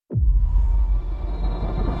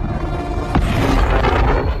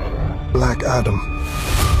Black Adam.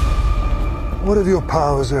 What have your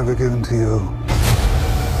powers ever given to you?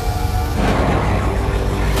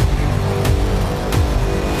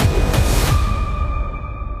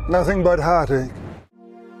 Nothing but heartache.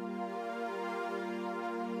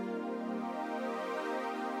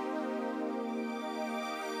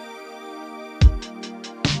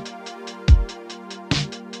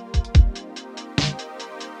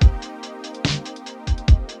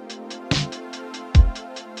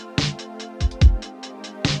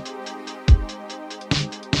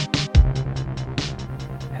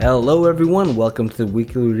 Hello everyone, welcome to the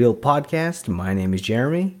Weekly Reel Podcast. My name is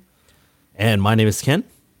Jeremy. And my name is Ken.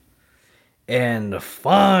 And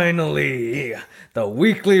finally, the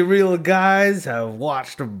Weekly Reel guys have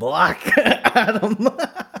watched Black Adam.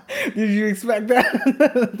 Did you expect that?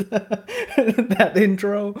 That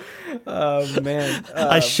intro? Oh man.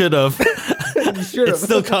 I should have. It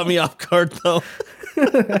still caught me off guard though.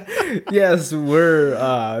 Yes,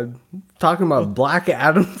 we're talking about Black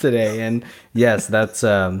Adam today, and yes, that's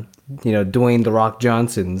Dwayne "The Rock"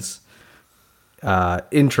 Johnson's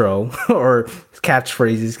intro or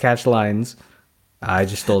catchphrases, catch lines. I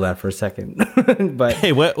just stole that for a second, but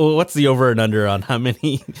hey, what's the over and under on how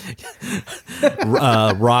many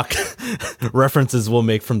Rock references we'll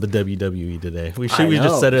make from the WWE today? We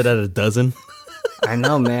just set it at a dozen. I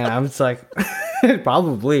know, man. I was like,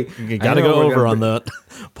 probably. You gotta go over on that.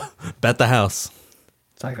 Bet the house.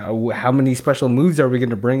 It's like, how many special moves are we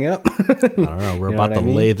going to bring up? I don't know. We're about to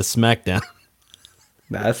lay the smackdown.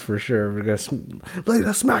 That's for sure. We're going to lay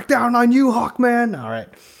the smackdown on you, Hawkman. All right.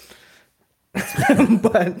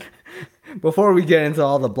 But before we get into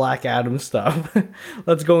all the Black Adam stuff,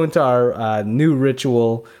 let's go into our new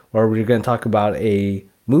ritual where we're going to talk about a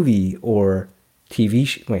movie or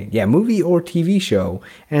TV movie or TV show.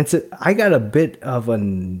 And I got a bit of a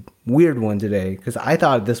weird one today because I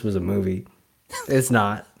thought this was a movie. It's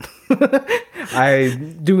not.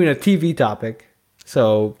 I'm doing a TV topic.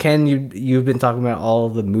 So Ken, you've been talking about all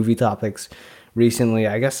of the movie topics recently.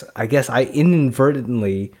 I guess I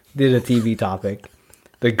inadvertently did a TV topic.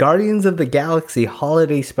 The Guardians of the Galaxy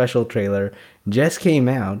holiday special trailer just came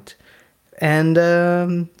out. And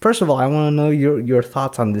first of all, I want to know your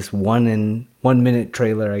thoughts on this 1 minute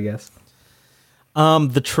trailer, I guess.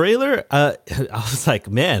 The trailer, I was like,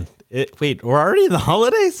 man, wait, we're already in the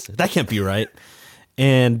holidays? That can't be right.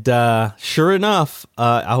 And sure enough,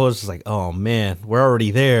 I was just like, oh man, we're already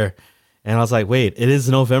there. And I was like, wait, it is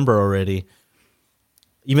November already.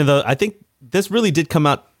 Even though I think this really did come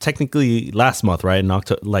out technically last month, right? In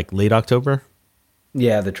October, like late October.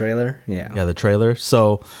 Yeah, the trailer. Yeah, the trailer.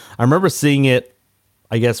 So I remember seeing it,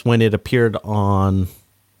 I guess, when it appeared on,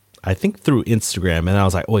 I think through Instagram. And I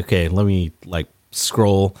was like, okay, let me like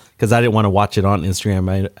scroll, because I didn't want to watch it on Instagram.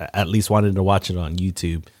 I at least wanted to watch it on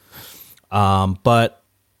YouTube. But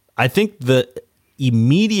I think the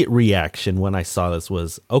immediate reaction when I saw this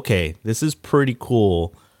was, okay, this is pretty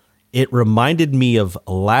cool. It reminded me of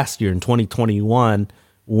last year in 2021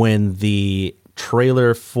 when the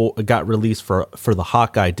trailer got released for the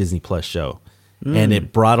Hawkeye Disney Plus show. And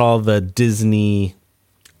it brought all the Disney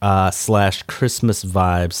slash Christmas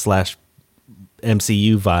vibes slash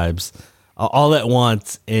MCU vibes all at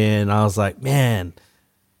once. And I was like, man,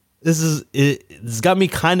 it's got me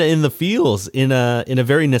kind of in the feels in a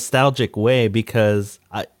very nostalgic way, because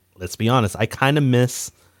let's be honest, I kind of miss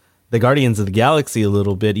the Guardians of the Galaxy a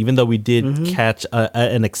little bit, even though we did catch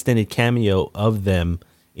an extended cameo of them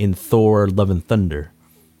in Thor: Love and Thunder.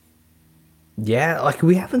 Yeah, like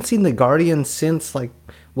we haven't seen the Guardians since in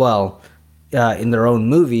their own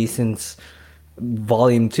movie since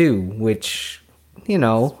Volume 2, which,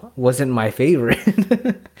 wasn't my favorite.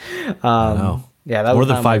 Yeah, that was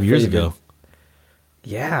more than 5 years ago.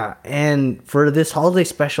 Yeah, and for this holiday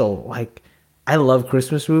special, like, I love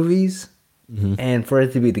Christmas movies, and for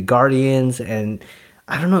it to be the Guardians, and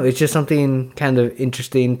I don't know, it's just something kind of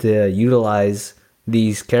interesting to utilize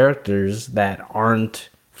these characters that aren't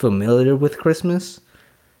familiar with Christmas.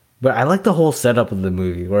 But I like the whole setup of the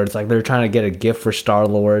movie, where it's like they're trying to get a gift for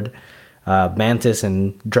Star-Lord. Mantis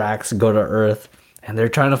and Drax go to Earth, and they're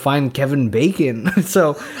trying to find Kevin Bacon.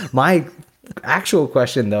 So my actual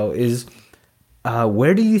question, though, is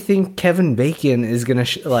where do you think Kevin Bacon is going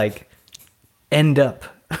to end up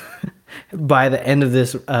by the end of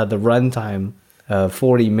this, the runtime,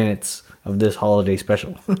 40 minutes of this holiday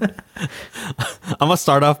special? I'm going to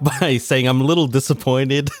start off by saying I'm a little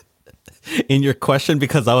disappointed in your question,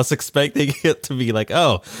 because I was expecting it to be like,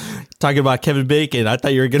 oh, talking about Kevin Bacon. I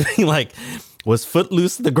thought you were going to be like, was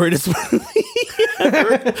Footloose the greatest movie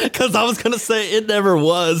ever? Because I was going to say it never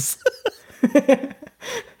was.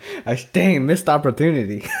 Dang, missed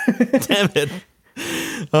opportunity. Damn it.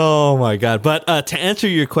 Oh my god. But to answer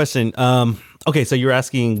your question, okay, so you're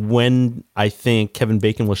asking when I think Kevin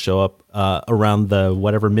Bacon will show up around the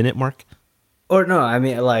whatever minute mark? Or no, I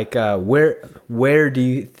mean like where do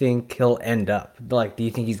you think he'll end up? Like, do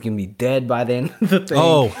you think he's gonna be dead by the end of the thing?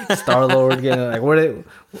 Oh. Star-Lord gonna like what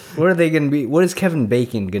are they gonna be? What is Kevin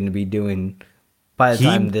Bacon gonna be doing by the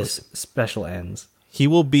time this special ends? He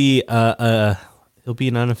will be he'll be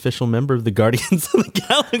an unofficial member of the Guardians of the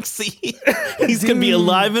Galaxy. He's going to be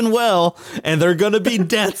alive and well, and they're going to be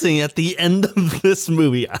dancing at the end of this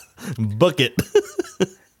movie. Book it.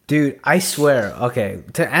 Dude, I swear. Okay,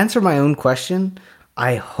 to answer my own question,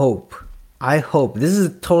 I hope this is a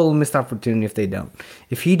total missed opportunity if they don't.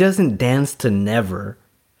 If he doesn't dance to Never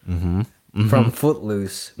from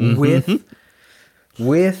Footloose with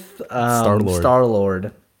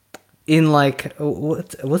Star-Lord in like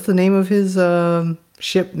what's the name of his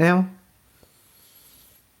ship now?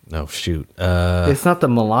 No, shoot. It's not the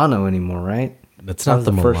Milano anymore, right? It's not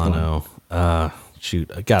the Milano.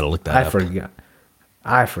 Shoot, I gotta look that up.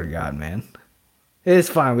 I forgot, man. It's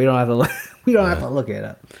fine. We don't have to look. We don't have to look it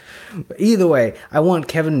up. But either way, I want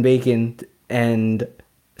Kevin Bacon and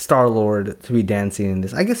Star-Lord to be dancing in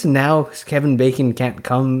this. I guess now Kevin Bacon can't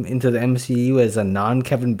come into the MCU as a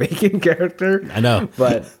non-Kevin Bacon character. I know,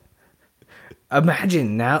 but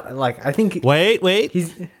imagine now. Like, I think. Wait.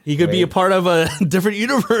 He could be a part of a different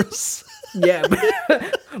universe. Yeah,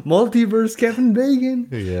 multiverse Kevin Bacon.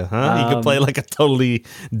 Yeah, huh? He could play like a totally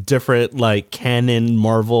different, like canon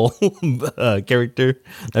Marvel character.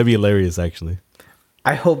 That'd be hilarious, actually.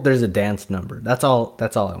 I hope there's a dance number. That's all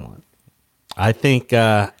I want. I think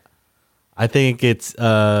it's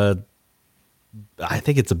a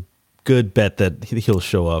good bet that he'll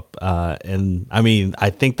show up. And I mean,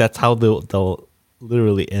 I think that's how they'll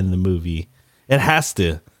literally end the movie. It has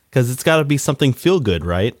to, because it's got to be something feel good,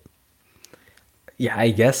 right? Yeah,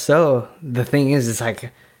 I guess so. The thing is, it's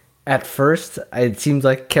like, at first, it seems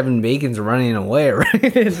like Kevin Bacon's running away, right?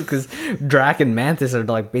 Because Drac and Mantis are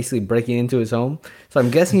like basically breaking into his home. So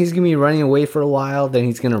I'm guessing he's going to be running away for a while. Then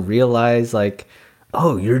he's going to realize like,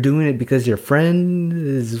 oh, you're doing it because your friend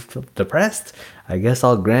is depressed? I guess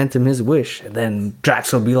I'll grant him his wish. And then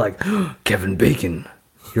Drax will be like, oh, Kevin Bacon,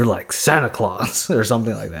 you're like Santa Claus or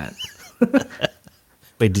something like that.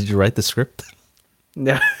 Wait, did you write the script?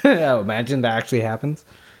 Yeah, imagine that actually happens.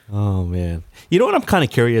 Oh man, you know what? I'm kind of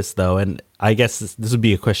curious though, and I guess this would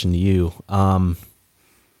be a question to you.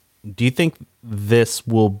 Do you think this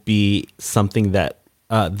will be something that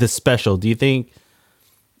this special? Do you think,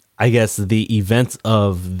 I guess, the events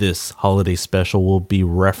of this holiday special will be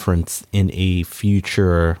referenced in a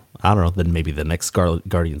future? I don't know, then maybe the next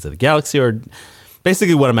Guardians of the Galaxy, or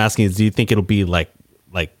basically what I'm asking is, do you think it'll be like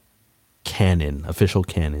canon, official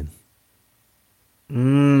canon?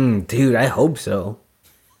 Dude, I hope so.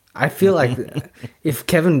 I feel like if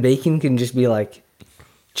Kevin Bacon can just be like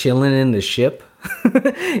chilling in the ship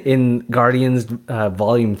in Guardians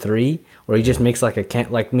Volume 3, where he just makes like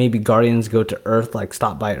like maybe Guardians go to Earth, like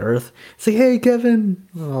stop by Earth, say, hey, Kevin,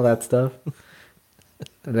 all that stuff.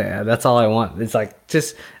 Yeah, that's all I want. It's like,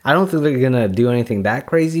 just, I don't think they're going to do anything that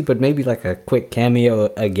crazy, but maybe like a quick cameo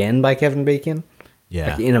again by Kevin Bacon.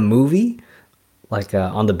 Yeah. Like in a movie, like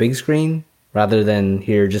on the big screen, rather than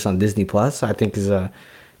here just on Disney Plus, I think is a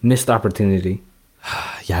missed opportunity.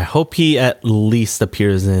 Yeah, I hope he at least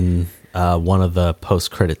appears in one of the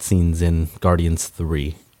post-credit scenes in Guardians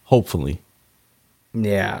 3. Hopefully.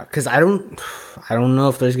 Yeah, because I don't know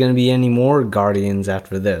if there's going to be any more Guardians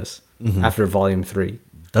after this, after Volume 3.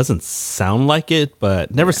 Doesn't sound like it,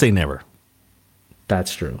 but never say never.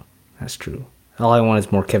 That's true. That's true. All I want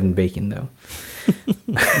is more Kevin Bacon, though.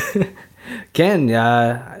 Ken,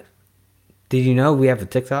 did you know we have a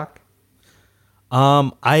TikTok?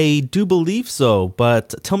 I do believe so,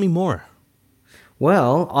 but tell me more.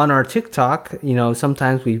 Well, on our TikTok,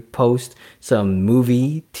 sometimes we post some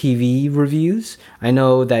movie, TV reviews. I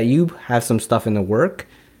know that you have some stuff in the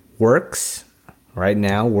works right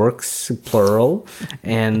now, works plural.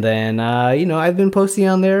 And then, I've been posting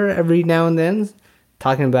on there every now and then,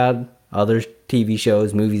 talking about other TV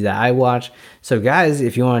shows, movies that I watch. So guys,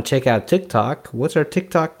 if you want to check out TikTok, what's our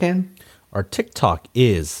TikTok, Ken? Our TikTok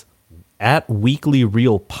is at Weekly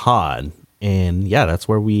Real Pod. And yeah, that's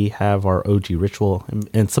where we have our OG ritual.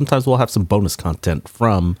 And sometimes we'll have some bonus content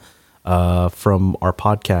from our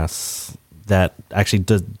podcasts that actually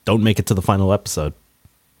don't make it to the final episode.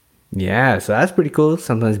 Yeah, so that's pretty cool.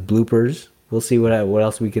 Sometimes bloopers. We'll see what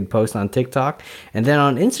else we could post on TikTok. And then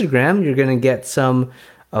on Instagram, you're going to get some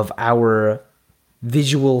of our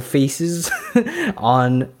visual faces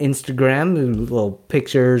on Instagram, little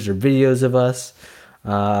pictures or videos of us.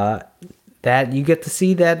 That you get to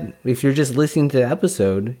see that if you're just listening to the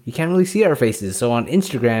episode, you can't really see our faces. So on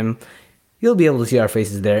Instagram, you'll be able to see our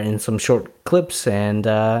faces there in some short clips and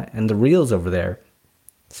the reels over there.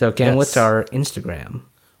 So Ken, what's our Instagram?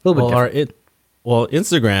 A little bit different.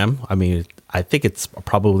 Instagram, I mean, I think it's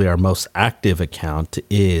probably our most active account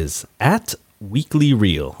is at Weekly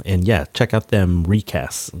Reel. And yeah, check out them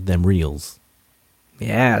recasts, them reels.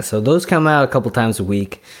 Yeah, so those come out a couple times a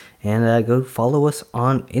week. And go follow us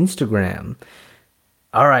on Instagram.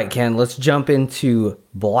 All right, Ken, let's jump into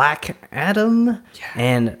Black Adam. Yeah.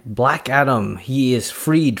 And Black Adam, he is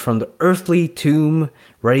freed from the earthly tomb,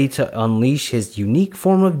 ready to unleash his unique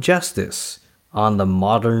form of justice on the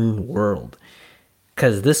modern world.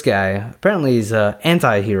 Because this guy, apparently he's an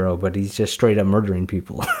anti-hero, but he's just straight up murdering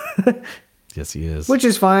people. Yes, he is. Which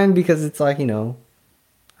is fine, because it's like,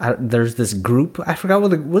 there's this group. I forgot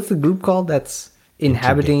what's the group called that's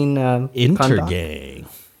inhabiting Intergang.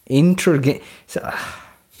 So,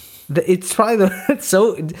 it's probably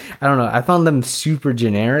so I don't know. I found them super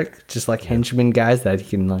generic, just like henchmen guys that you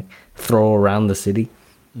can like throw around the city.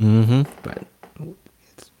 Mm-hmm. But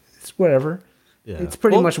it's whatever. Yeah. It's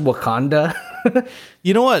pretty much Wakanda.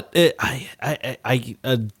 You know what?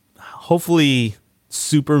 Hopefully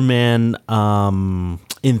Superman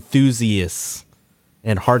enthusiasts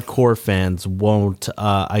and hardcore fans won't,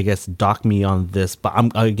 I guess, dock me on this. But I'm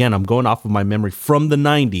going off of my memory from the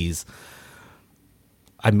 90s.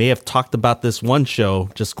 I may have talked about this one show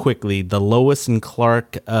just quickly, the Lois and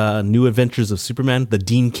Clark New Adventures of Superman, the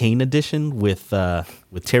Dean Cain edition with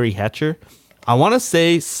Terry Hatcher. I want to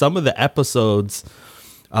say some of the episodes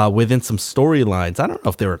within some storylines, I don't know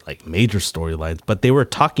if they were like major storylines, but they were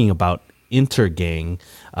talking about Intergang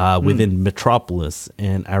within Metropolis.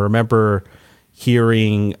 And I remember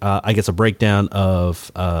hearing, I guess, a breakdown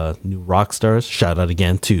of New Rock Stars. Shout out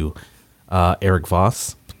again to Eric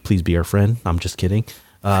Voss. Please be our friend. I'm just kidding.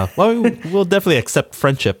 We'll definitely accept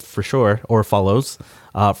friendship for sure, or follows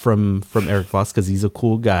from Eric Voss, because he's a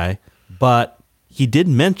cool guy. But he did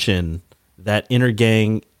mention that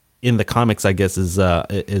Intergang in the comics, I guess, is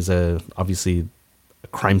obviously a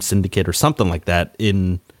crime syndicate or something like that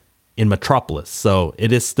in Metropolis. So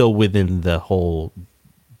it is still within the whole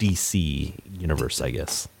DC universe, I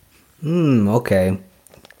guess. Okay.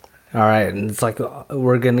 All right. And it's like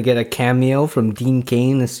we're going to get a cameo from Dean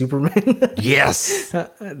Cain as Superman. Yes.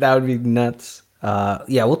 That would be nuts.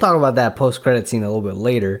 Yeah, we'll talk about that post-credit scene a little bit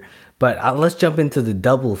later. But let's jump into the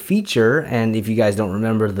double feature. And if you guys don't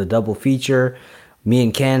remember the double feature, me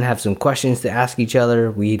and Ken have some questions to ask each other.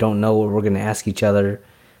 We don't know what we're going to ask each other.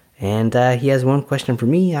 And he has one question for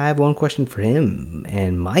me. I have one question for him.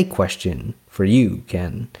 And my question for you,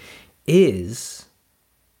 Ken, is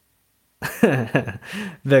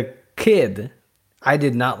the kid. I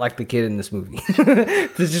did not like the kid in this movie. To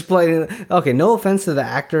just play. Okay, no offense to the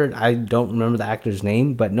actor. I don't remember the actor's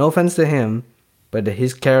name, but no offense to him. But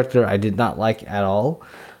his character I did not like at all.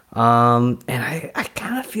 And I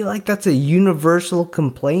kind of feel like that's a universal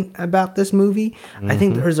complaint about this movie. Mm-hmm. I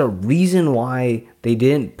think there's a reason why they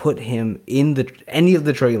didn't put him in any of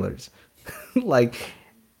the trailers. Like,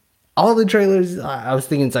 all the trailers, I was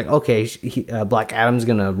thinking it's like, okay, Black Adam's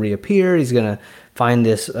going to reappear. He's going to find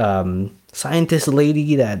this scientist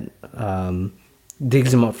lady that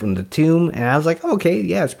digs him up from the tomb. And I was like, okay,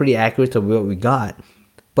 yeah, it's pretty accurate to what we got.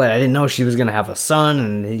 But I didn't know she was going to have a son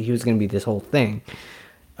and he was going to be this whole thing.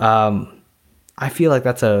 I feel like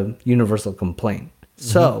that's a universal complaint. Mm-hmm.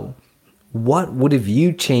 So, what would have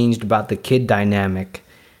you changed about the kid dynamic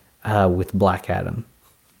with Black Adam?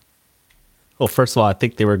 Well, first of all, I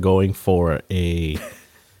think they were going for a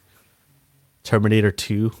Terminator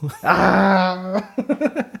 2.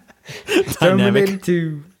 Terminator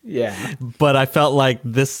 2, yeah. But I felt like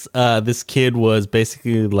this kid was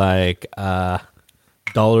basically like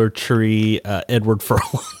Dollar Tree Edward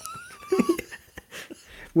Furlong.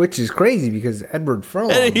 Which is crazy because Edward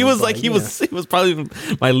Furlong. And he was probably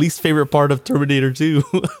my least favorite part of Terminator 2.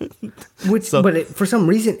 But for some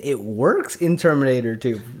reason it works in Terminator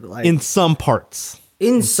 2. Like, in some parts.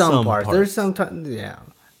 In some parts. There's sometimes, yeah.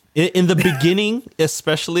 In the beginning,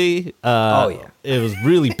 especially, it was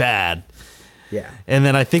really bad. Yeah. And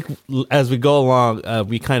then I think as we go along,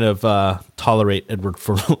 we kind of tolerate Edward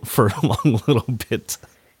Furlong a little bit.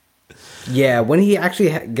 Yeah, when he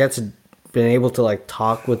actually been able to like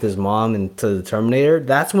talk with his mom and to the Terminator,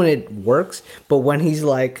 that's when it works. But when he's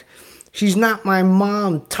like, she's not my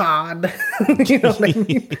mom, Todd. You know what I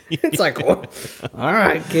mean? It's like, oh, all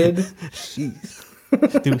right, kid. Jeez.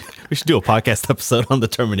 Dude, we should do a podcast episode on the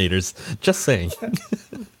Terminators. Just saying.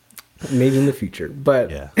 Maybe in the future, but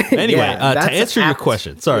Yeah. Anyway, yeah, to that's answer your apt.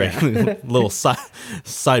 question, sorry, Yeah. little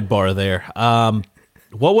sidebar there.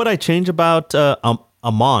 What would I change about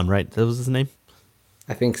Amon? Right, that was his name.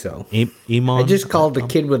 I think so. Amon. I just called the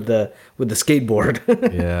kid with the skateboard.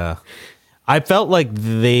 Yeah, I felt like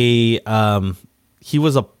he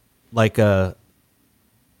was a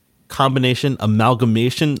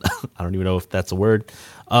amalgamation. I don't even know if that's a word,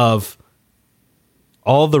 of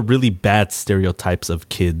all the really bad stereotypes of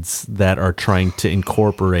kids that are trying to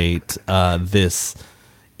incorporate this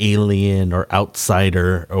alien or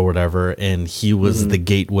outsider or whatever, and he was the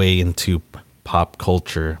gateway into pop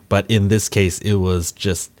culture. But in this case, it was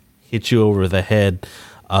just hit you over the head,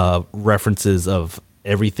 references of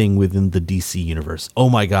everything within the DC universe. Oh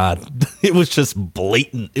my god, it was just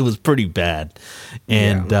blatant. It was pretty bad.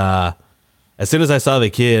 And as soon as I saw the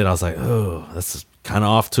kid, I was like, oh, this is kind of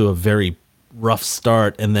off to a very rough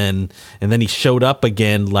start. And then he showed up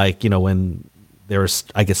again, like, when they were,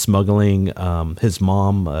 I guess, smuggling his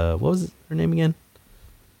mom. What was her name again?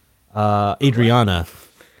 Adriana.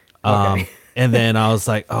 Okay. And then I was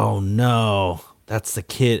like, oh no, that's the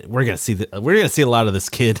kid. We're gonna see a lot of this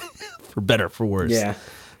kid, for better or for worse. Yeah.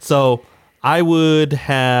 So I would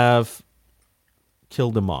have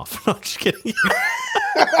killed him off. No, I'm just kidding.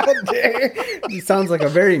 It sounds like a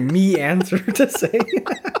very me answer to say.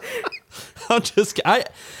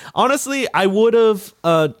 Honestly, I would have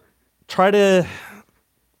tried to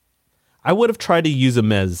use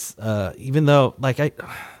him as, even though, like,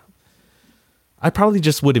 I probably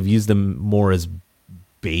just would have used him more as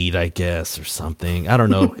bait, I guess, or something. I don't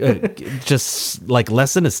know. Just like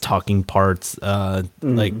lessen his talking parts.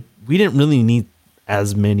 Like, we didn't really need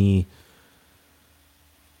as many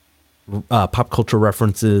pop culture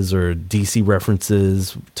references or DC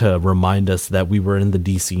references to remind us that we were in the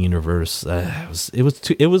DC universe.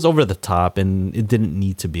 It was over the top, and it didn't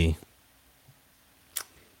need to be.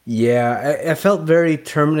 Yeah, I felt very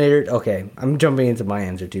Terminator. Okay, I'm jumping into my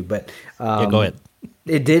answer too, but Yeah, go ahead.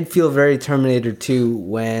 it did feel very Terminator 2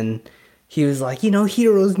 when he was like,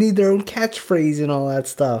 heroes need their own catchphrase and all that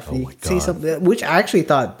stuff. Oh He my could say God. something, which I actually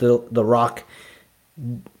thought the Rock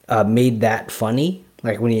made that funny.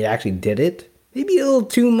 Like when he actually did it, maybe a little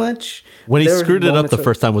too much. When he There was screwed it up moments the where-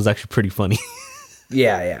 first time was actually pretty funny.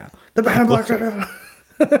 Yeah. The Batman Black.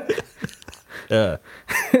 Yeah.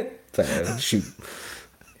 Shoot.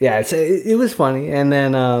 Yeah, it was funny. And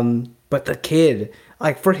then, but the kid,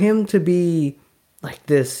 like for him to be like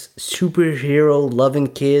this superhero loving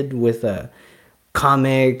kid with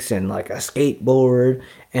comics and like a skateboard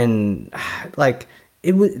and like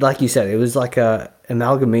it was, like you said, it was like a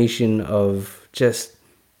amalgamation of just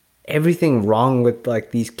everything wrong with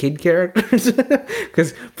like these kid characters.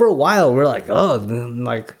 Because for a while we're like, oh,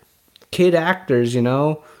 like kid actors,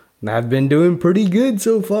 have been doing pretty good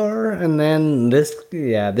so far, and then this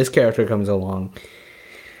character comes along.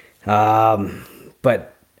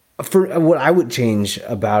 But for what I would change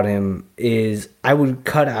about him is I would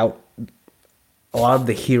cut out a lot of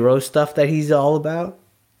the hero stuff that he's all about.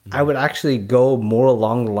 I would actually go more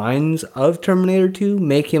along the lines of Terminator 2,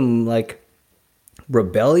 make him like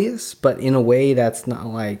rebellious, but in a way that's not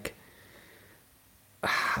like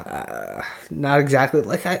not exactly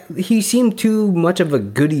like he seemed too much of a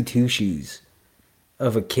goody two shoes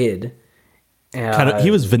of a kid. He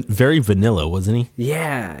was very vanilla, wasn't he?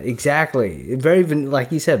 Yeah, exactly. Very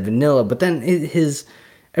like you said, vanilla. But then his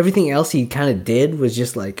everything else he kind of did was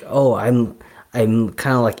just like, oh, I'm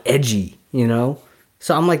kind of like edgy,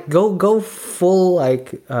 So I'm like, go full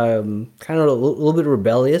like kind of a little bit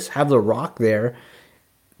rebellious. Have the Rock there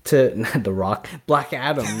to not the Rock, Black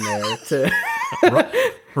Adam there to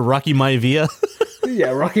Rocky Maivia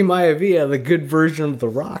yeah, Rocky Maivia, the good version of the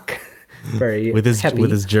Rock. Very with his peppy.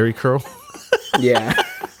 Jerry curl. Yeah.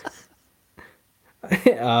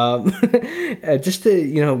 Just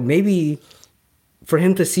to, maybe for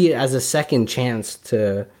him to see it as a second chance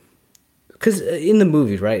to, because in the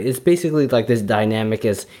movies, right, it's basically like this dynamic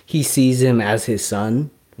as he sees him as his son,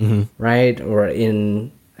 right, or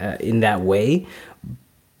in that way.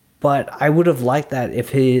 But I would have liked that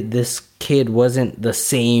if this kid wasn't the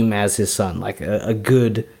same as his son, like a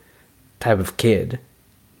good type of kid.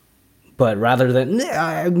 But rather than,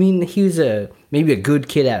 I mean, he was maybe a good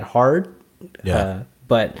kid at heart,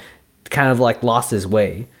 but kind of like lost his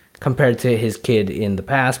way compared to his kid in the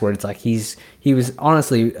past, where it's like he was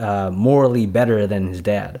honestly morally better than his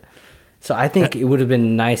dad. So I think it would have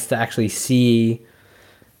been nice to actually see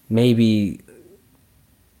maybe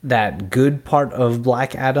that good part of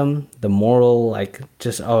Black Adam, the moral, like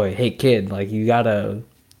just, oh, hey kid, like you gotta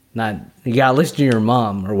Not you gotta listen to your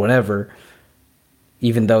mom or whatever.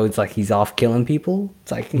 Even though it's like he's off killing people,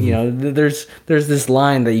 it's like there's this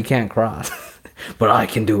line that you can't cross, but I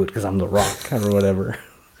can do it because I'm the Rock or whatever.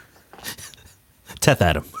 Teth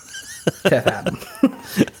Adam. Teth Adam.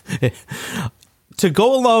 To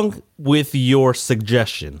go along with your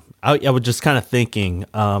suggestion, I was just kind of thinking,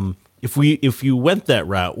 if you went that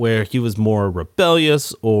route where he was more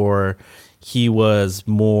rebellious or he was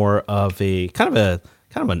more of a kind of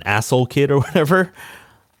an asshole kid or whatever,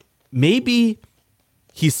 maybe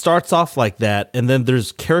he starts off like that, and then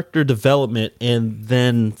there's character development, and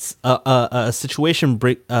then a situation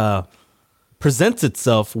presents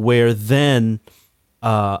itself where then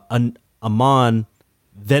Amon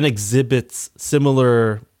then exhibits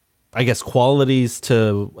similar, I guess, qualities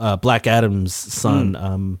to Black Adam's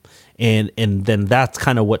son, and then that's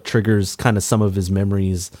kind of what triggers kind of some of his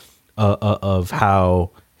memories of how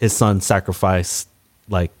his son sacrificed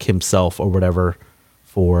like himself or whatever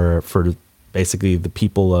for basically the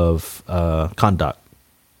people of Kondak.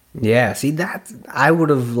 Yeah, see that I would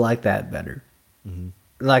have liked that better.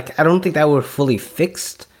 Like I don't think that would have fully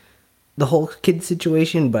fixed the whole kid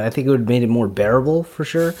situation, but I think it would have made it more bearable for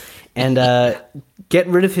sure. And get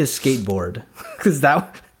rid of his skateboard because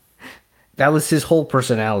that was his whole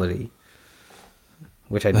personality,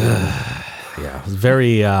 which I did. Yeah, it was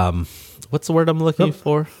very what's the word I'm looking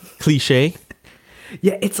for? Cliche.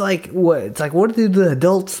 Yeah, it's like what do the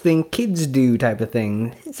adults think kids do type of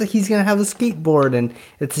thing. It's like he's gonna have a skateboard and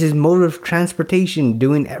it's his mode of transportation,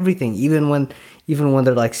 doing everything, even when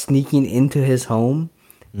they're like sneaking into his home,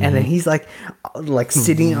 and then he's like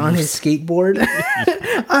sitting on his skateboard.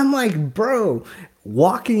 I'm like, bro,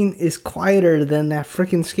 walking is quieter than that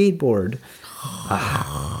freaking skateboard.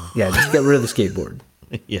 Yeah, just get rid of the skateboard.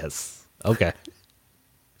 Yes. Okay.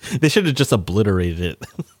 They should have just obliterated it.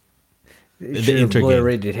 They should have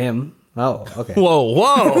obliterated him. Oh, okay. Whoa.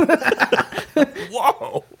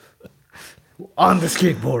 Whoa. On the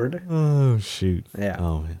skateboard. Oh, shoot. Yeah.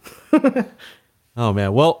 Oh, man. Oh,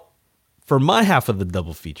 man. Well, for my half of the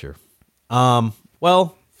double feature,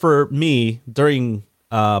 for me, during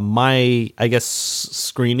my, I guess,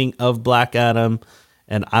 screening of Black Adam,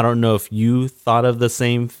 and I don't know if you thought of the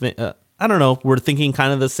same thing. I don't know. We're thinking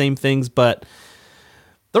kind of the same things, but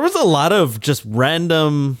there was a lot of just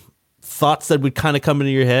random thoughts that would kind of come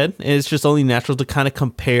into your head, and it's just only natural to kind of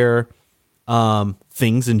compare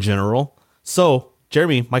things in general. So,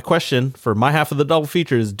 Jeremy, my question for my half of the double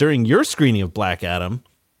feature is, during your screening of Black Adam,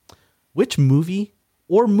 which movie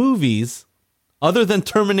or movies, other than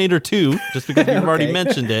Terminator 2, just because we've already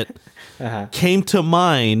mentioned it, came to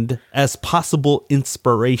mind as possible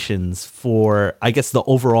inspirations for, I guess, the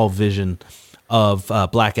overall vision of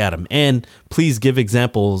Black Adam? And please give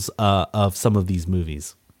examples of some of these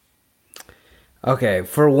movies. Okay,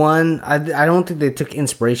 for one, I don't think they took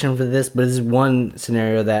inspiration for this, but this is one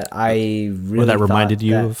scenario that I really that reminded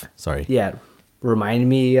you of? Sorry. Yeah, reminded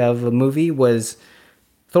me of a movie was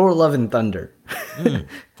Thor: Love and Thunder. Okay.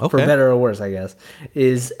 For better or worse, I guess.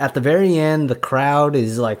 Is at the very end, the crowd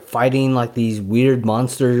is like fighting like these weird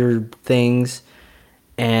monster things,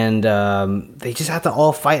 and they just have to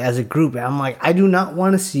all fight as a group. And I'm like, I do not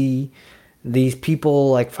want to see these people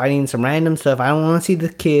like fighting some random stuff. I don't want to see the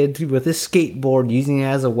kid with his skateboard using it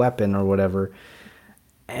as a weapon or whatever.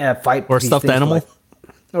 Fight or a stuffed animal,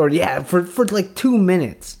 for like 2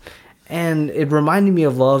 minutes. And it reminded me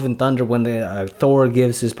of Love and Thunder when Thor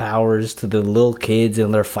gives his powers to the little kids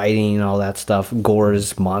and they're fighting and all that stuff,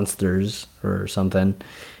 Gore's monsters or something.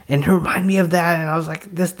 And it reminded me of that, and I was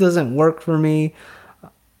like, this doesn't work for me.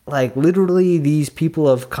 Like, literally, these people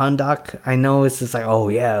of Kondak, I know it's just like, oh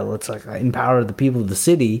yeah, let's like empower the people of the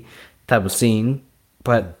city type of scene.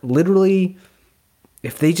 But literally,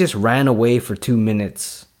 if they just ran away for 2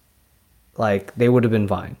 minutes, like, they would have been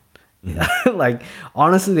fine. Like,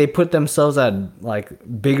 honestly, they put themselves at like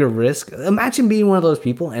bigger risk. Imagine being one of those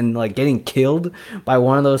people and like getting killed by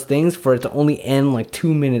one of those things for it to only end like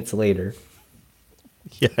 2 minutes later.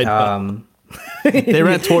 Yeah, I know. They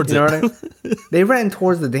ran towards it. They ran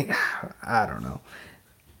towards the thing. I don't know.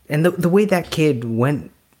 And the way that kid went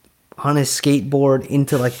on his skateboard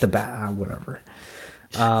into like the whatever.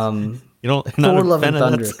 You're Thor: Love and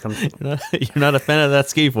Thunder you're not a fan of that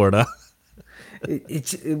skateboard, huh?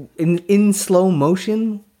 It's in slow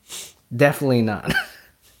motion, definitely not.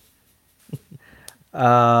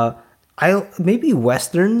 I maybe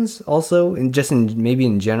westerns also, maybe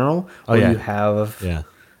in general, where you have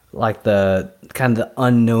like the kind of the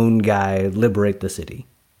unknown guy liberate the city.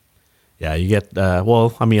 Yeah, you get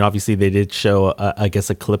obviously they did show I guess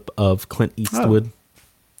a clip of Clint Eastwood.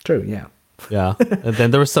 True, yeah. Yeah. And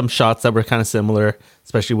then there were some shots that were kind of similar,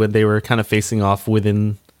 especially when they were kind of facing off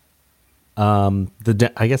within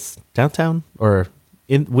I guess downtown or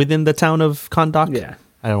within the town of Kahndaq. Yeah.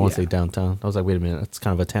 I don't want to say downtown. I was like, wait a minute, it's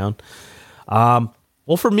kind of a town.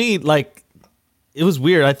 Well, for me, like, it was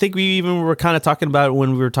weird. I think we even were kind of talking about it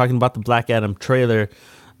when we were talking about the Black Adam trailer.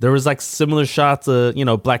 There was like similar shots of,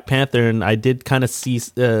 Black Panther, and I did kind of see,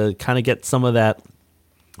 kind of get some of that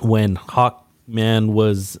when Hawkman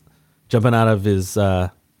was jumping out of his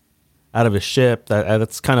ship.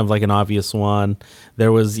 That's kind of like an obvious one.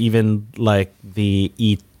 There was even like the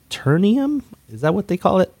Eternium. Is that what they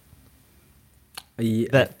call it?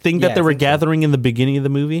 That thing that they were gathering in the beginning of the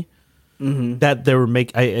movie. Mm-hmm. That they were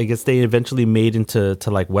I guess they eventually made into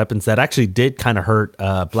like weapons that actually did kind of hurt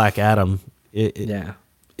Black Adam.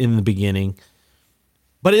 In the beginning,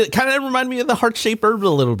 but it kind of reminded me of the heart-shaped herb a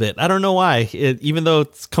little bit. I don't know why, even though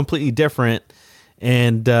it's completely different.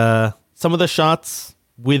 And some of the shots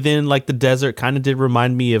within like the desert kind of did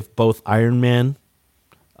remind me of both Iron Man,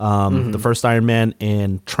 the first Iron Man,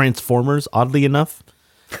 and Transformers, oddly enough.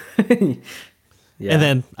 And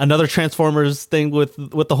then another Transformers thing with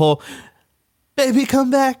the whole "baby come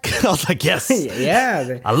back." I was like, yes,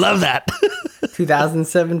 I love that.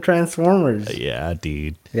 2007 Transformers. Yeah,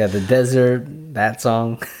 dude. Yeah, the desert, that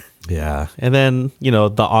song. Yeah. And then,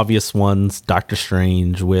 the obvious ones, Doctor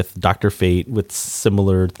Strange with Dr. Fate with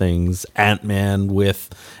similar things, Ant-Man with,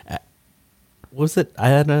 what was it?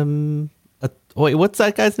 Wait, what's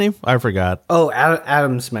that guy's name? I forgot. Oh,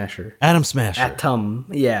 Atom Smasher. Atom Smasher. Atom.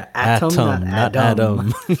 Yeah. Atom, not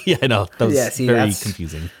Adam. Yeah, I know. That was very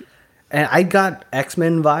confusing. And I got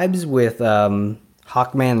X-Men vibes with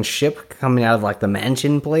Hawkman's ship coming out of like the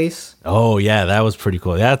mansion place. Oh, yeah. That was pretty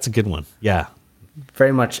cool. That's a good one. Yeah.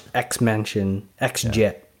 Very much X-Mansion,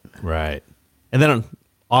 X-Jet. Yeah. Right. And then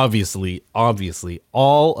obviously,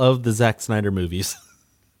 all of the Zack Snyder movies.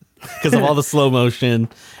 Because of all the slow motion,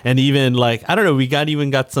 and even like, I don't know, we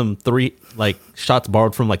got some shots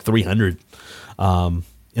borrowed from like 300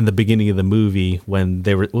 in the beginning of the movie when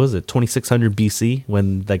they were, what was it, 2600 BC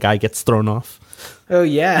when the guy gets thrown off. Oh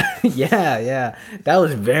yeah, yeah. That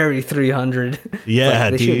was very 300.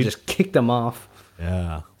 Yeah, they dude. should have just kicked them off.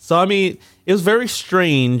 Yeah. So I mean, it was very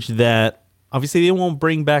strange that obviously they won't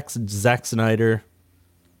bring back Zack Snyder,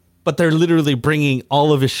 but they're literally bringing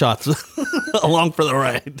all of his shots along for the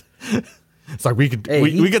ride. It's like we could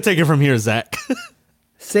take it from here, Zach.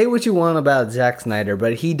 Say what you want about Zack Snyder,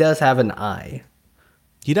 but he does have an eye.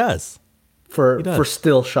 He does. For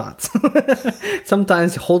still shots.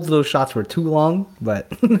 Sometimes he holds those shots for too long,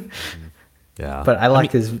 but yeah. But I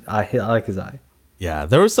like his eye. Yeah,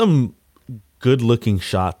 there were some good-looking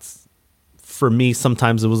shots. For me,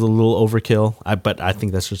 sometimes it was a little overkill. But I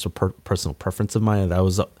think that's just a personal preference of mine.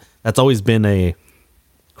 That's always been a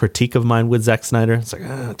critique of mine with Zack Snyder. It's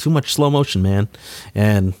like, too much slow motion, man.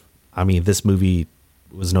 And I mean, this movie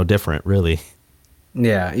was no different, really.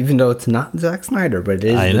 Yeah, even though it's not Zack Snyder, but it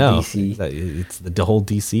is DC. It's the whole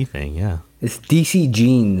DC thing, yeah. It's DC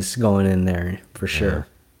genes going in there for sure.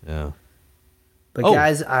 Yeah. But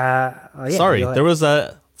guys, sorry, there was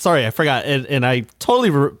sorry, I forgot, and I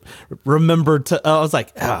totally remembered to. I was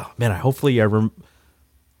like, oh man, hopefully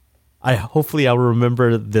I'll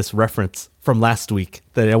remember this reference from last week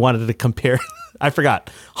that I wanted to compare. I forgot.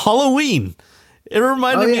 Halloween. It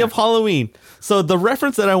reminded me of Halloween. So the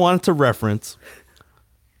reference that I wanted to reference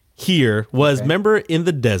here was, remember in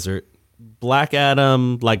the desert, Black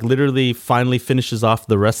Adam like literally finally finishes off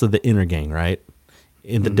the rest of the inner gang, right?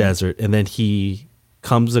 In the desert. And then he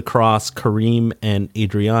comes across Kareem and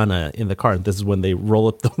Adriana in the car. This is when they roll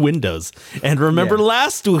up the windows. And remember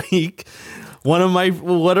last week, one of my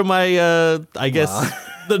I guess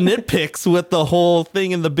the nitpicks with the whole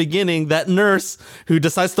thing in the beginning, that nurse who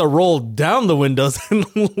decides to roll down the windows and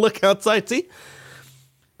look outside. See,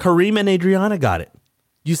 Kareem and Adriana got it.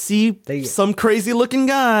 You see some crazy looking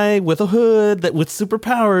guy with a hood with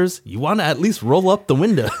superpowers. You want to at least roll up the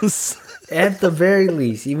windows. At the very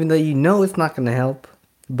least, even though you know it's not going to help,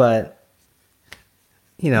 but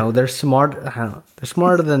they're smart. They're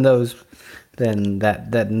smarter than than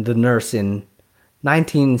the nurse in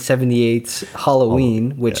 1978's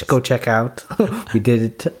Halloween, which go check out. We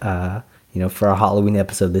did it, for our Halloween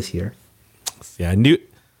episode this year. Yeah,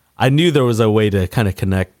 I knew there was a way to kind of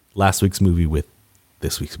connect last week's movie with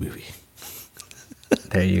this week's movie.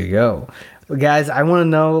 There you go. Well, guys, I want to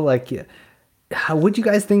know, what'd you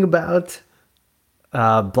guys think about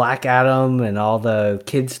Black Adam and all the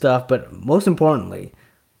kid stuff? But most importantly,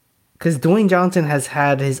 because Dwayne Johnson has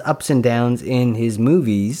had his ups and downs in his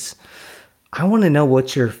movies, I want to know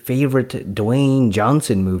what's your favorite Dwayne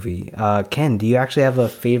Johnson movie. Ken, do you actually have a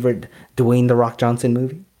favorite Dwayne The Rock Johnson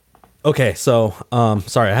movie? Okay, so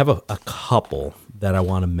sorry, I have a couple that I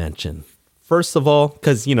want to mention. First of all,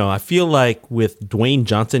 because I feel like with Dwayne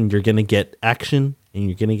Johnson, you're gonna get action and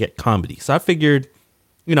you're gonna get comedy. So I figured,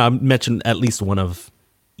 I mentioned at least one of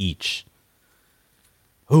each.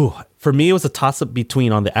 Ooh, for me, it was a toss-up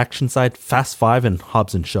between, on the action side, Fast Five and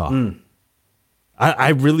Hobbs and Shaw. I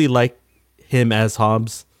really like him as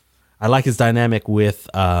Hobbs. I like his dynamic with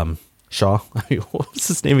Shaw. What was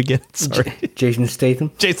his name again? Sorry. Jason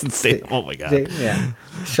Statham. Jason Statham. Oh my God. Yeah.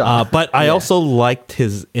 Shaw. But I also liked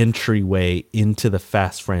his entryway into the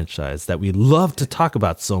Fast franchise that we love to talk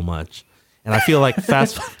about so much. And I feel like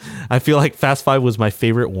Fast Five was my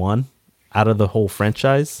favorite one out of the whole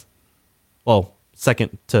franchise. Well,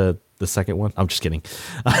 second to the second one. I'm just kidding.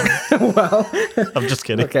 Well, I'm just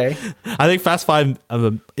kidding. okay. I think Fast Five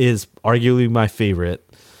is arguably my favorite,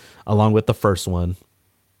 along with the first one.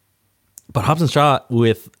 But Hobbs and Shaw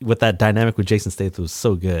with that dynamic with Jason Statham was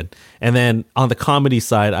so good. And then on the comedy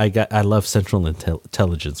side, I love Central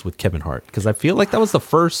Intelligence with Kevin Hart, because I feel like that was the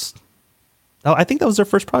first. Oh, I think that was their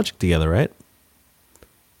first project together, right?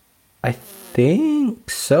 I think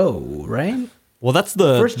so, right? Well, that's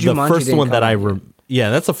the first one that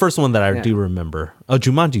that's the first one that I do remember. Oh,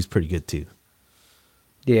 Jumanji's pretty good too.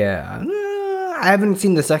 Yeah, I haven't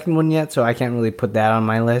seen the second one yet, so I can't really put that on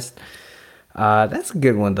my list. That's a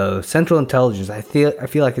good one though. Central Intelligence. I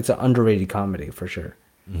feel like it's an underrated comedy for sure.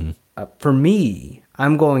 Mm-hmm. For me,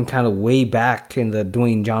 I'm going kind of way back in the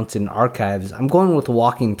Dwayne Johnson archives. I'm going with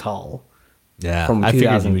Walking Tall. Yeah, from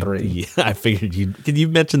 2003. I figured you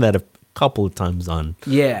mentioned that a couple of times on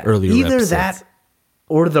earlier either episodes. that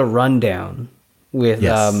or The Rundown with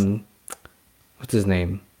what's his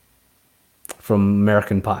name from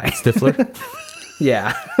American Pie, Stifler.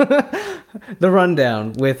 Yeah. The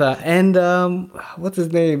Rundown with what's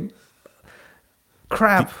his name?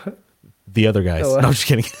 Crap. The other guys. No, I'm just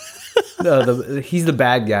kidding. No, he's the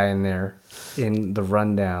bad guy in there in The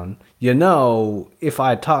Rundown. If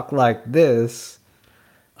I talk like this.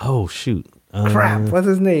 Oh shoot. Crap. What's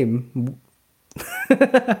his name?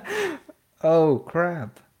 Oh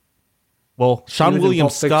crap. Well, Sean William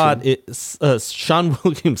Scott is Stifler,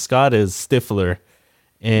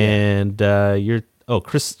 and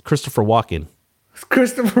Christopher Walken.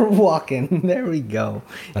 Christopher Walken. There we go.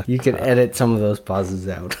 You can edit some of those pauses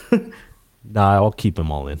out. Nah, I'll keep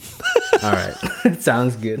them all in. All right.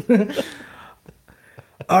 Sounds good.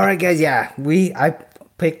 All right, guys. Yeah, I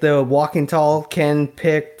picked the Walking Tall. Ken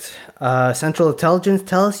picked Central Intelligence.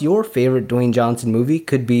 Tell us your favorite Dwayne Johnson movie.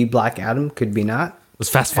 Could be Black Adam. Could be not. It was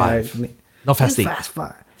Fast Five. No, Fast 8. Fast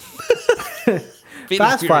Five.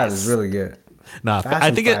 Fast Five is really good. Nah, I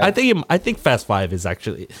think Fast Five is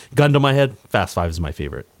actually, gun to my head, Fast Five is my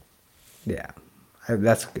favorite. Yeah,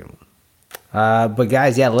 that's a good one. But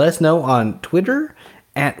guys, let us know on Twitter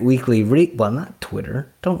at Weekly Well, not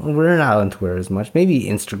Twitter. We're not on Twitter as much. Maybe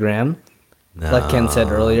Instagram. No. Like Ken said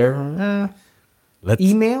earlier.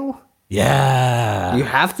 Email. Yeah. You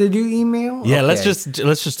have to do email. Yeah. Okay.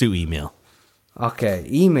 Let's just do email. Okay,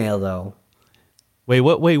 email though.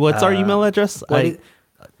 What's our email address? My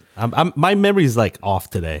memory's like off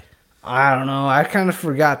today. I don't know. I kind of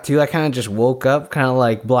forgot too. I kind of just woke up, kind of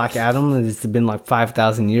like Black Adam. It's been like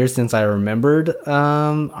 5,000 years since I remembered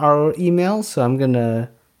our emails, so I'm gonna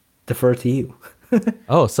defer to you.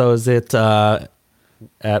 Oh, so is it at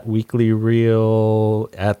Weekly Reel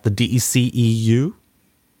at the DECEU?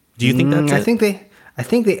 Do you think that's it? I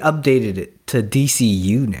think they updated it to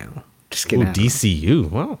DCU now. Just kidding. DCU.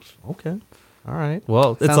 Well, okay. All right.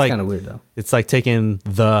 Well, it's sounds kind of weird though. It's like taking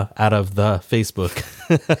the out of the Facebook,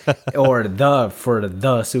 or for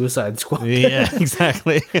the Suicide Squad. Yeah,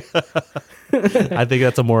 exactly. I think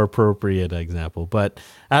that's a more appropriate example. But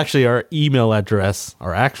actually, our email address,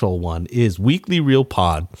 our actual one, is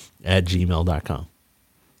weeklyreelpod@gmail.com.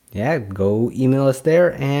 Yeah, go email us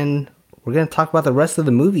there, and we're gonna talk about the rest of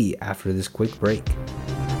the movie after this quick break.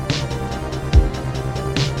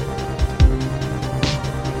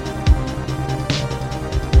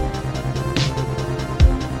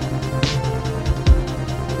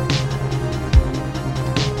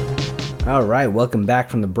 All right, welcome back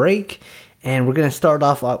from the break, and we're going to start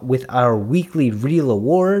off with our weekly Reel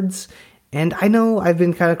Awards. And I know I've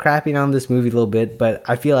been kind of crapping on this movie a little bit, but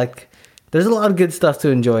I feel like there's a lot of good stuff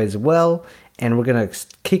to enjoy as well. And we're going to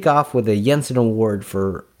kick off with a Jensen Award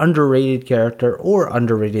for underrated character or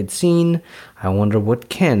underrated scene. I wonder what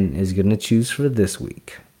Ken is going to choose for this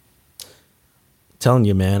week. telling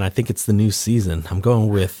you, man, I think it's the new season. I'm going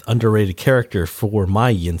with underrated character for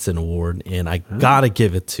my Yinsen Award, and I gotta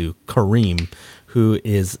give it to Kareem, who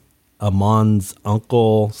is Amon's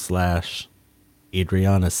uncle /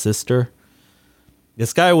 Adriana's sister.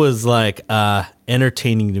 This guy was like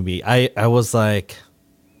entertaining to me. I was like,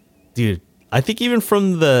 dude, I think even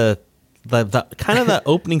from the kind of the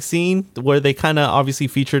opening scene where they kind of obviously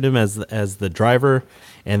featured him as the driver,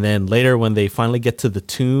 and then later when they finally get to the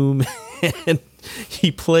tomb and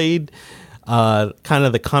he played kind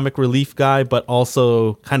of the comic relief guy, but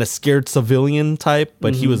also kind of scared civilian type,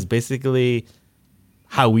 but he was basically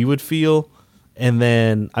how we would feel. And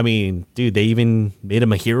then, I mean, dude, they even made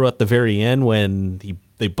him a hero at the very end when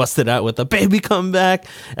they busted out with a baby comeback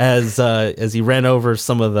as he ran over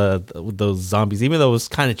some of those zombies, even though it was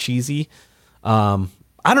kind of cheesy. I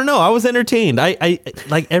don't know. I was entertained. I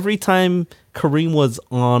like every time Kareem was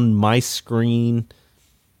on my screen,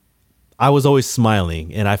 I was always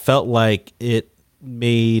smiling, and I felt like it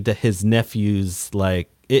made his nephews like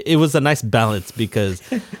it was a nice balance because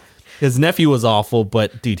his nephew was awful,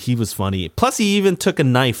 but dude, he was funny. Plus, he even took a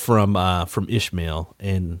knife from Ishmael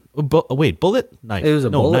and bullet knife. It was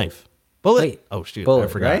a bullet? Knife. Bullet. Wait, oh shoot, bullet, I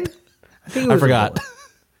forgot. Right? I think it was I forgot. A bullet.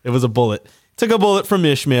 It was a bullet. Took a bullet from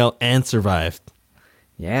Ishmael and survived.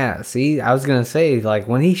 Yeah. See, I was gonna say like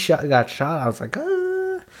when he got shot, I was like,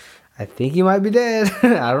 I think he might be dead.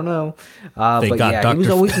 I don't know. But yeah, Dr. he was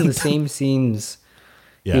always in the same scenes.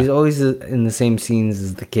 Yeah. He was always in the same scenes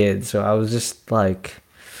as the kid. So I was just like,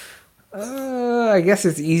 I guess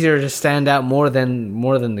it's easier to stand out more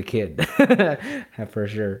than the kid, for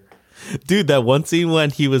sure. Dude, that one scene when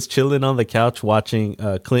he was chilling on the couch watching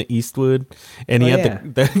Clint Eastwood, and he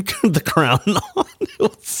had the crown on. It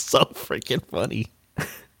was so freaking funny.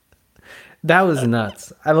 That was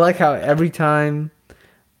nuts. I like how every time,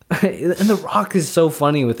 and The Rock is so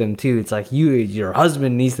funny with him too. It's like your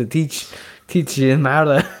husband needs to teach him how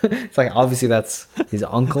to. It's like obviously that's his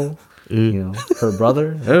uncle, her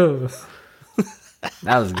brother. Oh,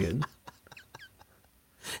 that was good.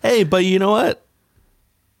 Hey, but you know what?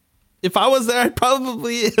 If I was there, I'd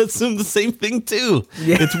probably assume the same thing too.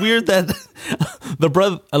 Yeah. It's weird that the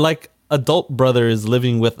brother, like adult brother, is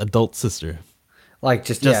living with adult sister. Like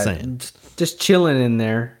just saying. Just chilling in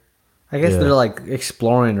there. I guess they're like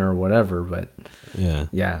exploring or whatever, but yeah,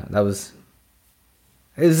 it was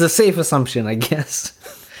a safe assumption, I guess.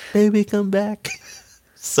 Baby, come back.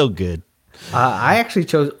 So good. I actually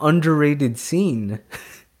chose underrated scene.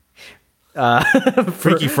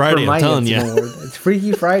 Freaky Friday, I'm telling you. It's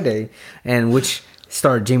Freaky Friday, and which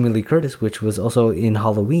starred Jamie Lee Curtis, which was also in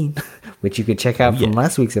Halloween, which you could check out from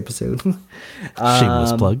last week's episode.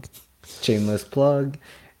 Shameless plug.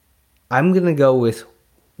 I'm gonna go with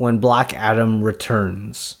when Black Adam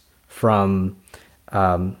returns from.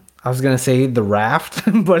 I was gonna say The Raft,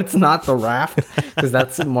 but it's not The Raft because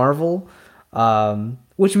that's Marvel.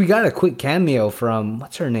 Which we got a quick cameo from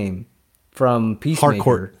what's her name from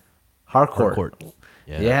Peacemaker. Harcourt.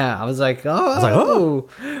 Yeah, I was like,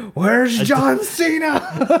 where's John Cena?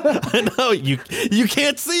 I know you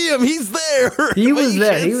can't see him. He's there. He was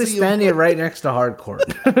there. He was standing right next to Harcourt.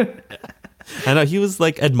 I know he was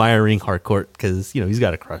like admiring Harcourt because he's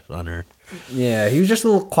got a crush on her. Yeah, he was just a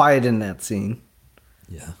little quiet in that scene.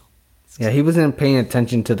 Yeah, he wasn't paying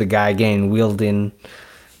attention to the guy getting wheeled in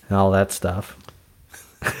and all that stuff.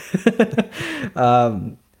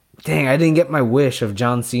 Dang, I didn't get my wish of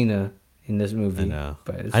John Cena in this movie.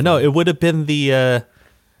 I know. It would have been the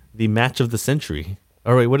match of the century.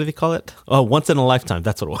 Or wait, what do they call it? Oh, once in a lifetime.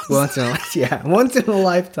 That's what it was. Once in a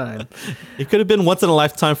lifetime. It could have been once in a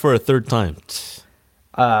lifetime for a third time.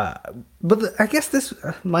 But I guess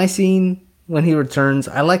my scene when he returns,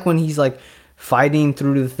 I like when he's like fighting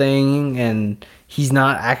through the thing and he's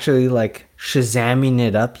not actually like Shazamming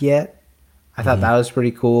it up yet. I thought that was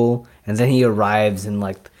pretty cool. And then he arrives in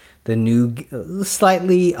like the new,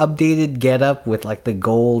 slightly updated getup with like the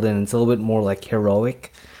gold, and it's a little bit more like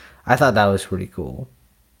heroic. I thought that was pretty cool.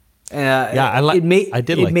 It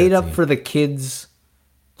made up for the kids'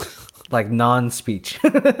 like non-speech,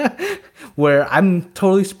 where I'm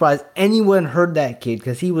totally surprised anyone heard that kid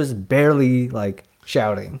because he was barely like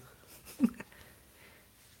shouting.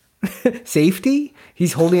 Safety?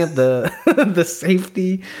 He's holding up the the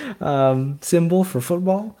safety symbol for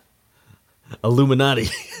football. Illuminati.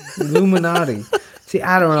 See,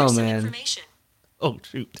 I don't know, man. Oh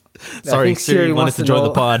shoot! Sorry, Siri wanted to join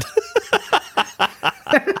the pod.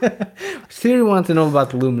 Siri wants to know about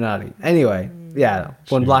the Illuminati. Anyway,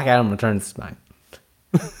 when Black Adam returns, it's fine.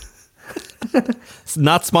 It's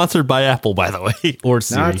not sponsored by Apple, by the way, or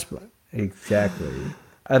Siri. Exactly.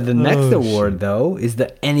 The next award, though, is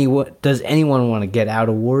the Does Anyone Want to Get Out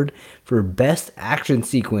award for Best Action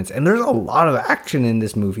Sequence. And there's a lot of action in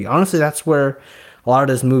this movie. Honestly, that's where a lot of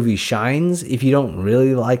this movie shines. If you don't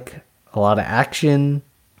really like a lot of action,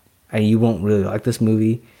 and you won't really like this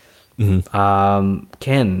movie.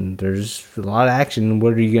 Ken, there's a lot of action.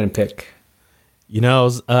 What are you going to pick? You know,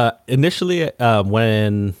 initially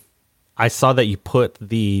when I saw that you put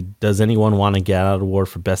the Does Anyone Want to Get Out award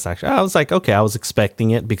for Best Action, I was like, okay, I was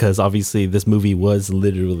expecting it because obviously this movie was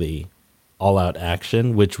literally all out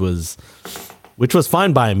action, which was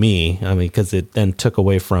fine by me. I mean, because it then took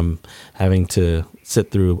away from having to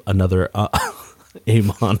sit through another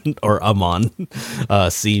Amon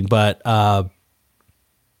scene. But I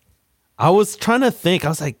was trying to think. I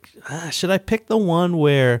was like, should I pick the one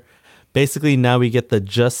where basically now we get the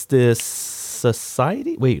Justice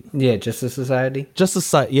Society? Wait. Yeah, Justice Society. Justice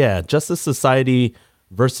Society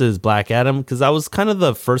versus Black Adam, because that was kind of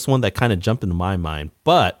the first one that kind of jumped into my mind.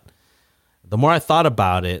 But the more I thought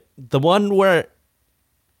about it, the one where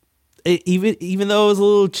even though it was a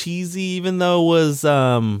little cheesy, even though it was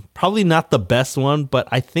probably not the best one, but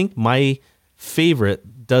I think my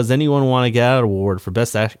favorite Does Anyone Want to Get Out award for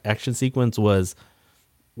Best Action Sequence was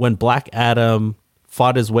when Black Adam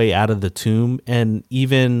fought his way out of the tomb, and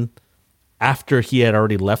even after he had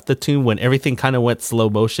already left the tomb, when everything kind of went slow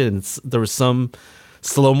motion, and there was some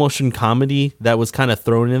slow motion comedy that was kind of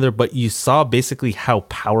thrown in there, but you saw basically how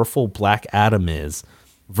powerful Black Adam is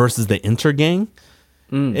versus the Intergang.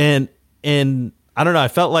 And I don't know, I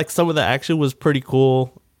felt like some of the action was pretty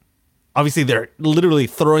cool. Obviously, they're literally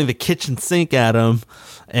throwing the kitchen sink at him,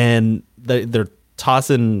 and they're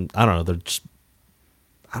tossing. I don't know.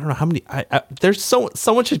 I don't know how many. There's so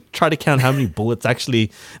much to try to count how many bullets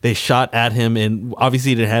actually they shot at him, and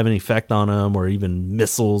obviously it didn't have any effect on him, or even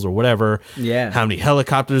missiles or whatever. Yeah. How many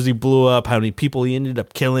helicopters he blew up? How many people he ended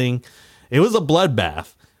up killing? It was a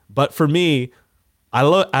bloodbath. But for me, I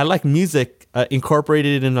like music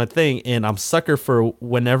incorporated in my thing, and I'm sucker for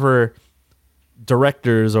whenever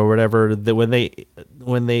directors or whatever that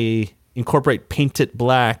when they incorporate Paint It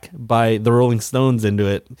Black by the Rolling Stones into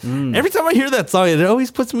it. Every time I hear that song, it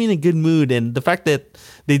always puts me in a good mood. And the fact that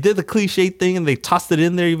they did the cliche thing and they tossed it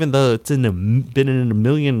in there, even though it's been in a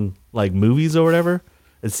million like movies or whatever,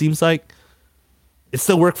 it seems like it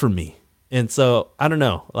still worked for me. And so I don't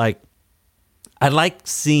know, like I like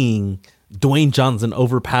seeing Dwayne Johnson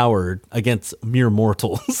overpowered against mere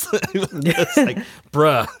mortals. It's like,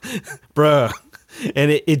 bruh.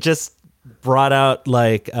 And it just brought out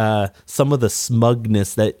like some of the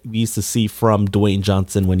smugness that we used to see from Dwayne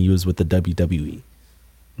Johnson when he was with the WWE.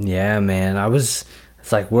 Yeah, man. It's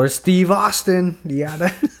like, where's Steve Austin?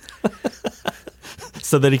 Yeah.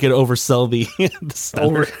 So that he could oversell the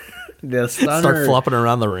stunner. The stunner. Start flopping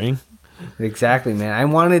around the ring. Exactly, man.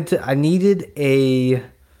 I needed a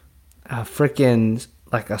freaking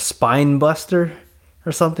like a spine buster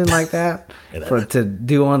or something like that to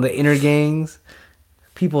do on the inner gangs,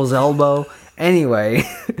 people's elbow. Anyway,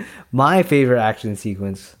 my favorite action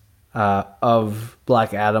sequence of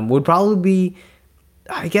Black Adam would probably be,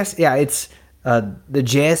 I guess, it's the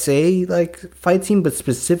JSA like fight scene, but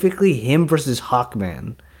specifically him versus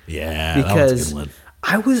Hawkman. Yeah, because that was a good one.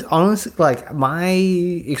 I was honestly like, my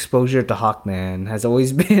exposure to Hawkman has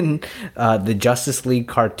always been the Justice League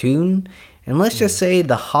cartoon, and let's just say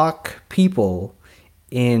the Hawk people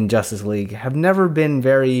in Justice League have never been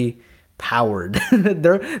very powered.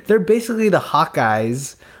 They're basically the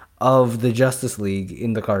Hawkeyes of the Justice League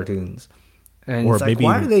in the cartoons, and or it's maybe,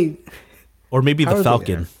 like, why are they? Or maybe the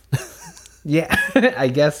Falcon. Yeah, I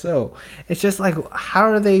guess so. It's just like, how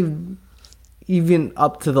are they even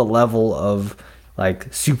up to the level of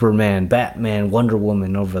like Superman, Batman, Wonder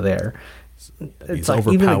Woman over there? It's like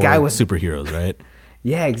even the guy with superheroes, right?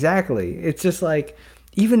 Yeah, exactly. It's just like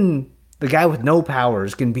even the guy with no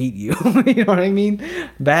powers can beat you. You know what I mean?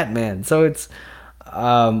 Batman. So it's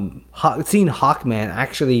seeing Hawkman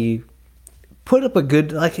actually put up a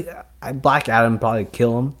good, like, Black Adam probably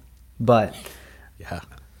kill him, but yeah,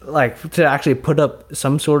 like to actually put up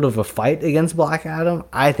some sort of a fight against Black Adam,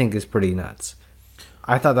 I think is pretty nuts.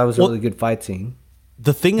 I thought that was a really good fight scene.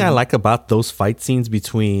 The thing I like about those fight scenes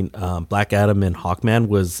between Black Adam and Hawkman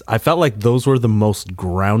was I felt like those were the most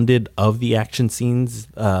grounded of the action scenes.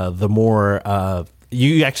 The more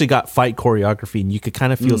you actually got fight choreography, and you could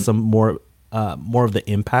kind of feel some more of the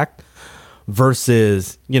impact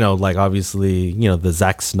versus, like obviously, the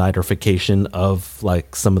Zack Snyderification of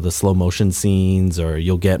like some of the slow motion scenes, or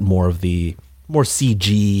you'll get more of the more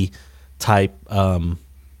CG type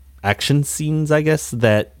action scenes, I guess,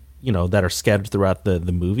 that that are scattered throughout the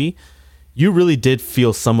movie. you really did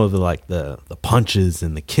feel some of the like the punches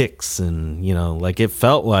and the kicks, and like it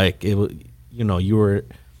felt like you were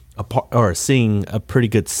seeing a pretty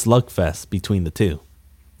good slugfest between the two.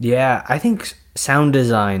 Yeah, I think sound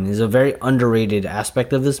design is a very underrated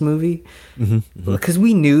aspect of this movie, because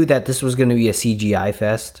we knew that this was going to be a CGI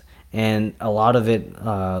fest, and a lot of it,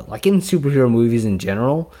 like in superhero movies in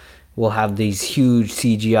general, will have these huge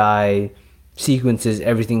CGI sequences,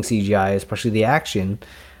 everything CGI, especially the action.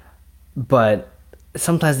 But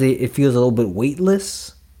sometimes it feels a little bit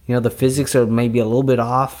weightless. The physics are maybe a little bit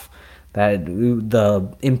off, that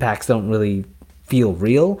the impacts don't really feel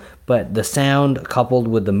real. But the sound coupled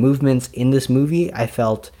with the movements in this movie, I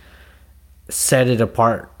felt set it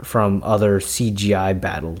apart from other CGI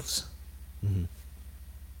battles.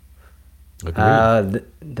 The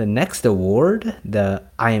next award, the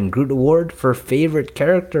I Am Groot award for favorite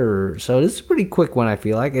character. So this is a pretty quick one, I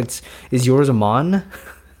feel like. Is yours Amon?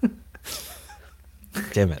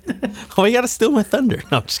 Damn it. Oh, you gotta steal my thunder.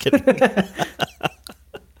 No, I'm just kidding.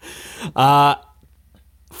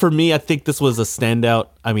 For me, I think this was a standout.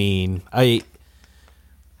 I mean, I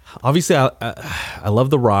love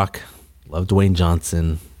The Rock, love Dwayne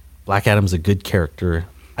Johnson. Black Adam's a good character.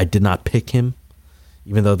 I did not pick him,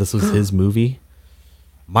 even though this was his movie.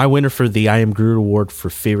 My winner for the I Am Groot award for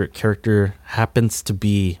favorite character happens to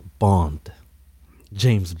be Bond.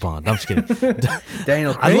 James Bond. I'm just kidding.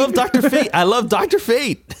 Daniel Craig? I love Dr. Fate. I love Dr.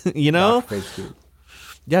 Fate. Dr. Fate's cute.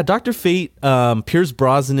 Yeah, Dr. Fate, Pierce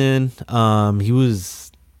Brosnan, I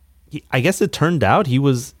guess it turned out he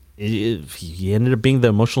ended up being the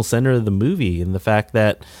emotional center of the movie, and the fact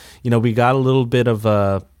that, we got a little bit of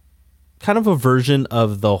a kind of a version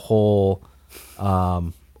of the whole,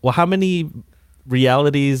 how many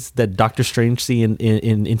realities that Doctor Strange see in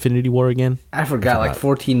Infinity War again? I forgot, like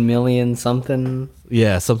 14 million something.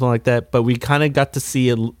 Yeah, something like that. But we kind of got to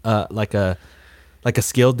see like a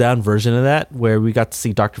scaled down version of that, where we got to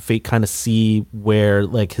see Dr. Fate kind of see where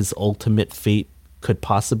like his ultimate fate could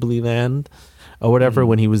possibly land or whatever,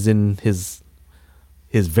 when he was in his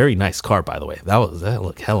very nice car, by the way. That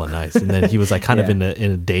looked hella nice. And then he was like kind of in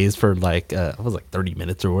a daze for like it was like 30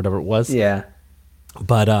 minutes or whatever it was. Yeah.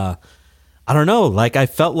 But I don't know. Like, I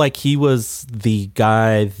felt like he was the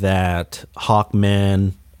guy that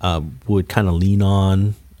Hawkman would kind of lean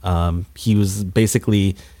on. He was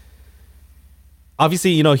basically,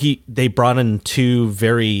 obviously, they brought in two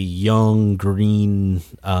very young green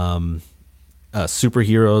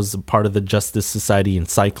superheroes, part of the Justice Society, and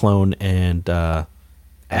Cyclone and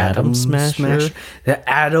Atom Smasher. The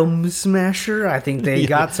Atom Smasher. I think they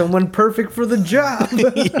got someone perfect for the job.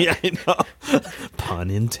 Yeah, I know. Pun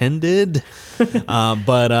intended.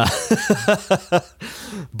 But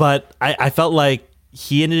I felt like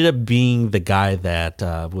he ended up being the guy that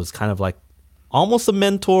was kind of like almost a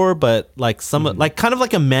mentor, but like like kind of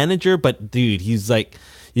like a manager. But dude, he's like,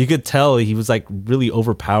 you could tell he was like really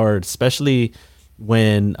overpowered, especially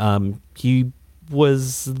when he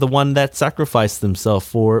was the one that sacrificed himself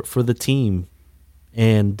for the team.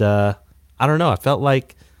 And I don't know, I felt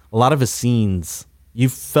like a lot of his scenes, you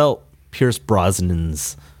felt Pierce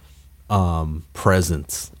Brosnan's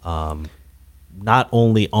presence, not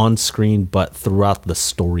only on screen but throughout the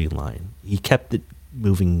storyline. He kept it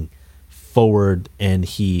moving forward, and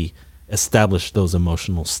he established those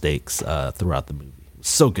emotional stakes throughout the movie.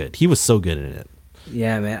 So good. He was so good in it.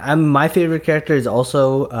 Yeah, man. My favorite character is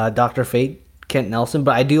also Dr. Fate, Kent Nelson,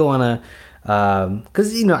 but I do want to,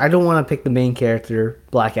 because I don't want to pick the main character,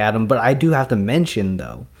 Black Adam, but I do have to mention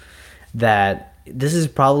though that this is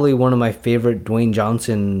probably one of my favorite Dwayne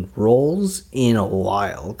Johnson roles in a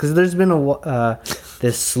while, because there's been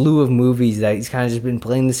this slew of movies that he's kind of just been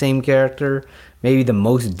playing the same character. Maybe the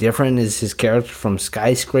most different is his character from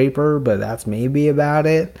Skyscraper, but that's maybe about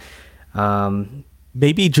it.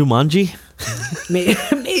 Maybe Jumanji.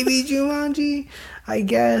 Maybe Jumanji, I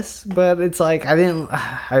guess, but it's like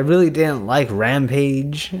I really didn't like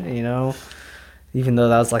Rampage, even though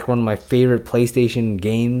that was like one of my favorite PlayStation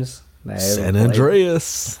games. San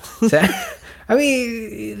Andreas. I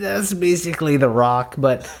mean, that's basically The Rock,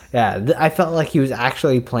 but yeah, I felt like he was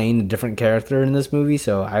actually playing a different character in this movie,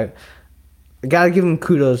 so I gotta give him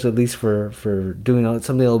kudos at least for doing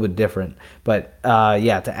something a little bit different. But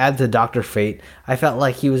to add to Dr. Fate, I felt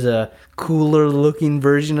like he was a cooler looking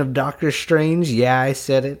version of Doctor Strange. Yeah, I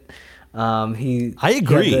said it. I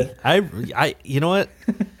agree. I you know what?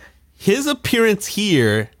 His appearance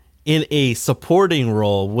here in a supporting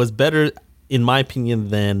role was better, in my opinion,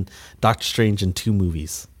 than Doctor Strange in two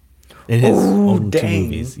movies. In his own two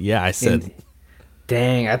movies. Yeah, I said.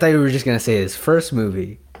 Dang, I thought you were just gonna say his first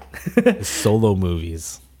movie. Solo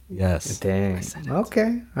movies. Yes. Dang.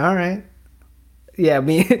 Okay. All right. Yeah, I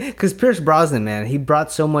mean, because Pierce Brosnan, man, he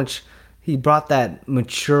brought so much. He brought that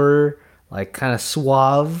mature, like kind of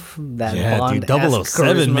suave, that Yeah, Bond dude,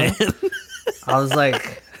 007, man. I was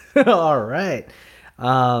like, all right.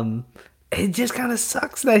 It just kind of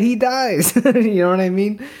sucks that he dies. You know what I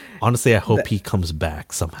mean? Honestly, I hope he comes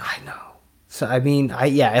back somehow. I know. So I mean,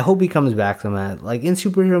 I hope he comes back somehow. Like in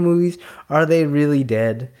superhero movies, are they really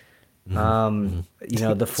dead? You know,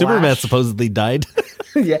 the Flash. Superman supposedly died.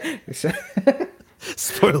 Yeah.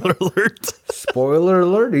 Spoiler alert. Spoiler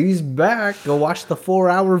alert, he's back. Go watch the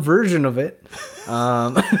 4-hour version of it.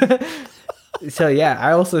 So yeah,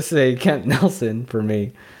 I also say Kent Nelson for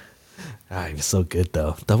me. He was so good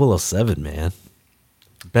though. 007, man.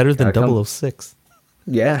 Better than 006.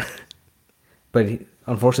 Yeah. But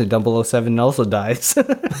unfortunately 007 also dies.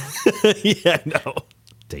 Yeah, I know.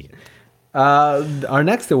 Dang it. Our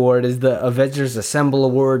next award is the Avengers Assemble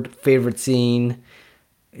Award. Favorite scene.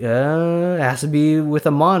 It has to be with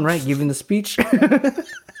Amon, right? Giving the speech.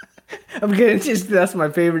 I'm kidding. That's my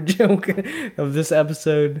favorite joke of this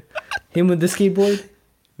episode. Him with the skateboard.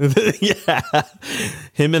 Yeah,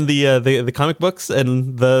 him and the comic books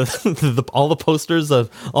and the all the posters of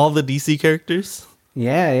all the DC characters.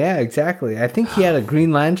 Yeah, exactly. I think he had a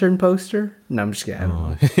Green Lantern poster. No, I'm just kidding. I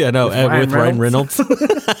don't know. Yeah, no, with Ryan Reynolds.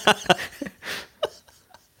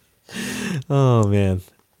 Oh man.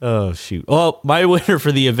 Oh shoot. Well, my winner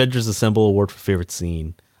for the Avengers Assemble Award for favorite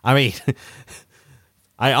scene. I mean,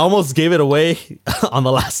 I almost gave it away on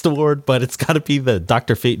the last award, but it's got to be the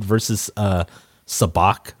Dr. Fate versus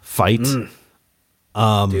Sabak fight.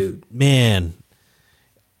 Dude, Man,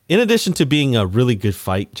 in addition to being a really good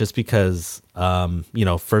fight, just because,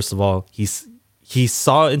 first of all, he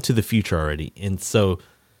saw into the future already, and so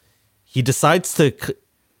he decides to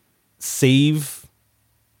save,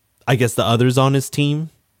 I guess, the others on his team,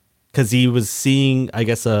 because he was seeing, I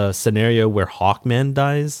guess, a scenario where Hawkman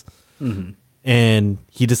dies, and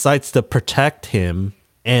he decides to protect him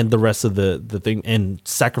and the rest of the thing and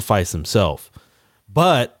sacrifice himself.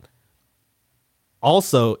 But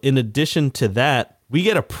also, in addition to that, we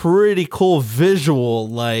get a pretty cool visual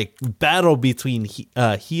like battle between he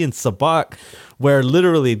and Sabak, where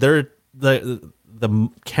literally they're the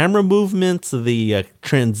camera movements, the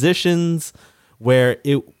transitions, where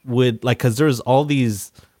it would like, because there's all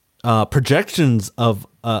these projections of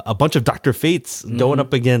a bunch of Dr. Fates going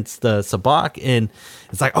up against Sabak, and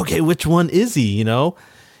it's like, okay, which one is he? You know,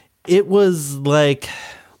 it was like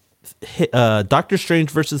Doctor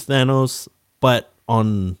Strange versus Thanos, but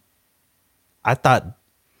on. I thought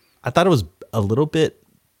it was a little bit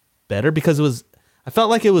better because I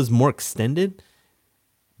felt like it was more extended,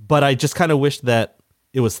 but I just kind of wish that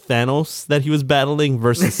it was Thanos that he was battling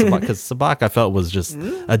versus Sabak, because Sabak I felt was just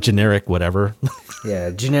a generic whatever.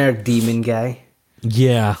 Yeah, generic demon guy.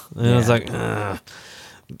 Yeah. And I was like,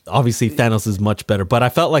 obviously Thanos is much better, but I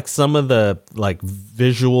felt like some of the like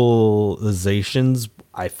visualizations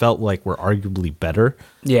I felt like were arguably better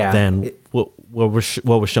than what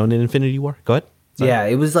was shown in Infinity War. Go ahead. Sorry. Yeah,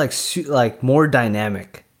 it was like more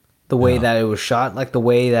dynamic. The way that it was shot, like the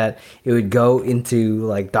way that it would go into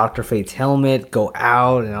like Dr. Fate's helmet, go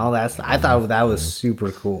out and all that stuff. I thought that was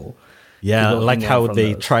super cool. Yeah, like how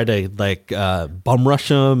they try to like bum rush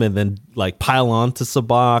him and then like pile on to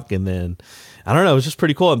Sabak, and then I don't know, it was just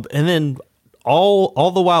pretty cool. And then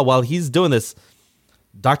all the while he's doing this,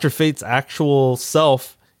 Dr. Fate's actual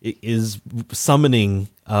self is summoning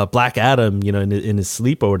Black Adam, you know, in his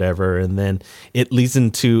sleep or whatever, and then it leads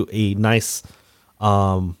into a nice,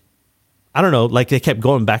 I don't know, like they kept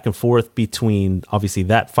going back and forth between obviously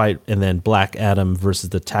that fight and then Black Adam versus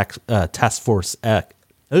the Task Force X.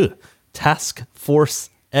 Task Force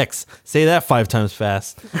X. Say that 5 times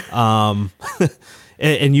fast.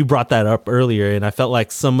 And you brought that up earlier, and I felt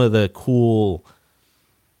like some of the cool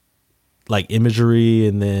like imagery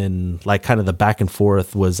and then like kind of the back and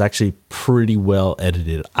forth was actually pretty well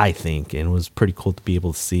edited, I think, and it was pretty cool to be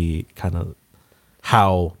able to see kind of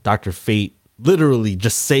how Dr. Fate literally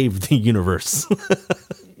just saved the universe.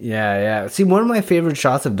 Yeah. See, one of my favorite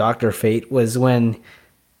shots of Dr. Fate was when,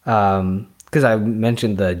 because I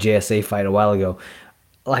mentioned the JSA fight a while ago,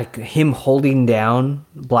 like him holding down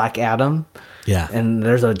Black Adam. Yeah. And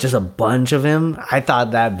there's just a bunch of him. I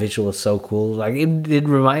thought that visual was so cool. Like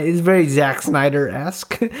it's very Zack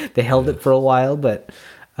Snyder-esque. They held it for a while, but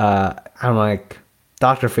I'm like,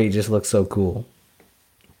 Dr. Fate just looks so cool.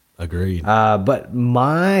 Agreed. But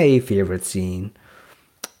my favorite scene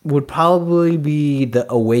would probably be the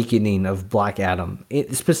awakening of Black Adam,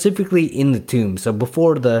 specifically in the tomb. So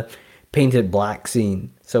before the painted black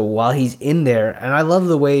scene. So while he's in there, and I love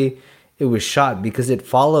the way it was shot because it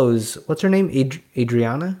follows, what's her name?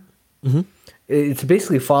 Adriana? Mm-hmm. it's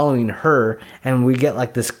basically following her, and we get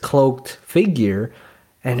like this cloaked figure,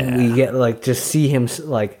 and we get like just see him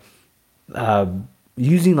like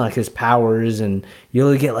using like his powers, and you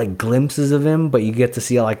only get like glimpses of him, but you get to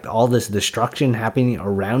see like all this destruction happening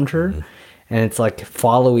around her, and it's like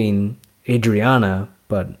following Adriana,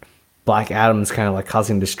 but Black Adam's kind of like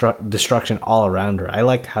causing destruction all around her. I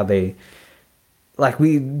like how they, like,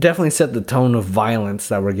 we definitely set the tone of violence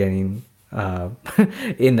that we're getting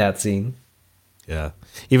in that scene. Yeah.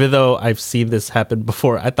 Even though I've seen this happen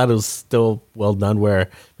before, I thought it was still well done. Where,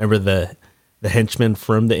 remember the henchmen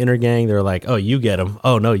from the inner gang, they're like, "Oh, you get him.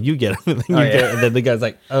 Oh no, you get him." And then the guy's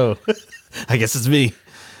like, "Oh, I guess it's me."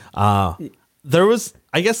 There was,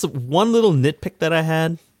 I guess, one little nitpick that I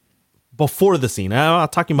had before the scene. I'm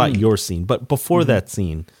not talking about your scene, but before that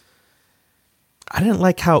scene, I didn't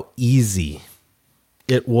like how easy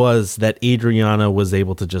it was that Adriana was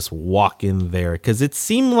able to just walk in there, because it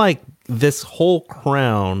seemed like this whole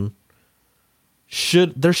crown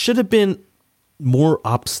should have been more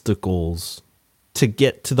obstacles to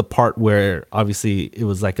get to the part where obviously it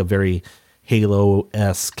was like a very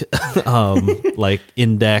Halo-esque like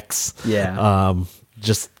index,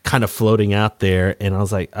 just kind of floating out there, and I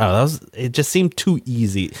was like, it just seemed too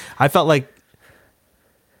easy. I felt like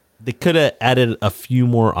they could have added a few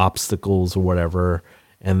more obstacles or whatever,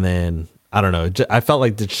 and then I don't know. I felt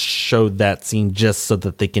like they showed that scene just so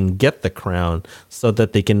that they can get the crown, so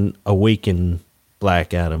that they can awaken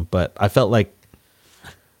Black Adam. But I felt like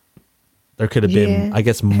there could have been, I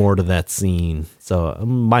guess, more to that scene. So a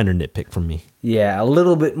minor nitpick from me. Yeah, a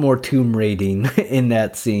little bit more Tomb Raiding in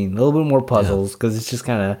that scene. A little bit more puzzles, because it's just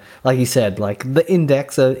kind of, like you said, like the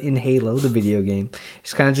index in Halo, the video game.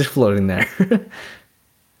 It's kind of just floating there.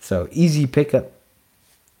 So, easy pickup.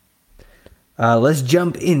 Let's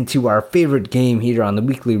jump into our favorite game here on the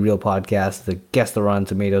Weekly Reel podcast, the Guess the Rotten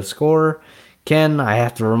Tomatoes score. Ken, I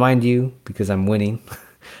have to remind you, because I'm winning.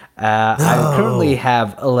 I currently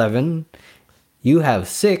have 11. You have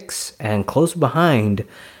 6, and close behind,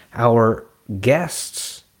 our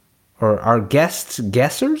guests, or our guests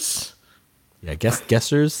guessers? Yeah,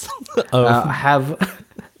 guessers.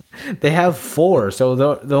 They have 4, so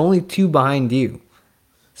they're only 2 behind you.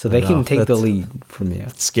 So they can take the lead from you.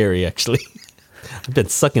 It's scary, actually. I've been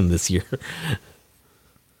sucking this year.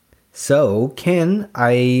 So, Ken,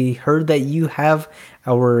 I heard that you have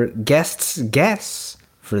our guest's guess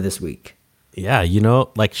for this week. Yeah,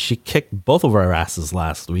 like she kicked both of our asses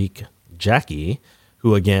last week. Jackie,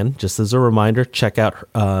 who, again, just as a reminder, check out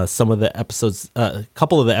some of the episodes, a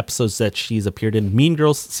couple of the episodes that she's appeared in. Mean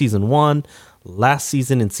Girls Season 1, last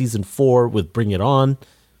season in Season 4 with Bring It On.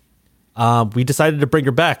 We decided to bring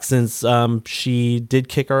her back since she did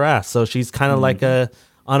kick our ass. So she's kind of like a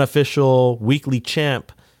unofficial weekly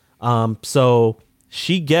champ. So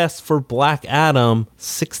she guessed for Black Adam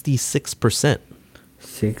 66%.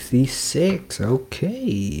 66.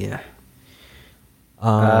 Okay.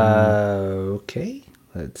 Okay.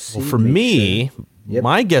 Let's see. Well, for me,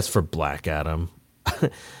 my guess for Black Adam,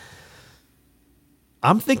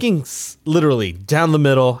 I'm thinking literally down the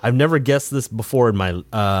middle. I've never guessed this before in my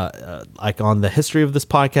like on the history of this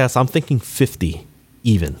podcast. I'm thinking 50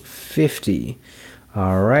 even. 50.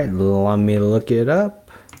 All right. Let me look it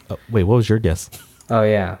up. Oh, wait, what was your guess? Oh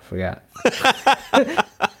yeah, forgot.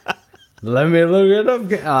 Let me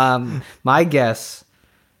look it up. My guess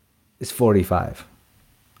is 45.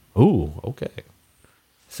 Ooh, okay.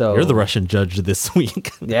 So you're the Russian judge this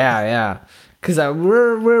week. yeah, because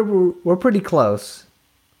we're pretty close,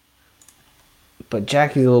 but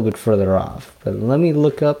Jackie's a little bit further off. But let me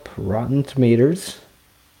look up Rotten Tomatoes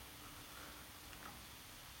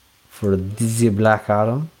for the Black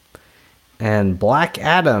Adam, and Black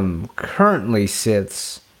Adam currently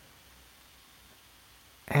sits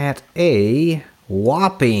at a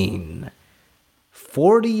whopping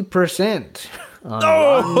 40% on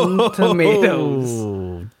Rotten Tomatoes.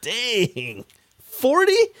 Oh, dang.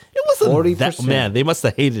 40? It wasn't 40%. That, man, they must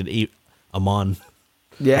have hated Amon.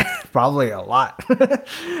 Yeah, probably a lot.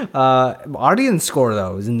 Audience score,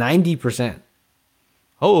 though, is 90%.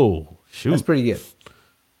 Oh, shoot. That's pretty good.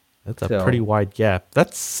 That's a pretty wide gap.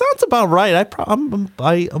 That sounds about right. I'm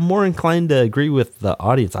more inclined to agree with the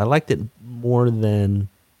audience. I liked it more than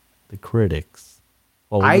the critics.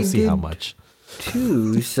 Well, we'll see how much.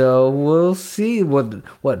 Too, so we'll see what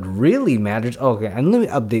really matters. Okay, and let me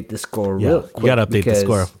update the score real quick. You gotta update the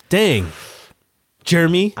score. Dang,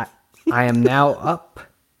 Jeremy. I am now up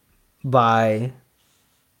by,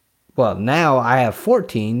 well, now I have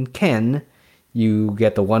 14. Ken, you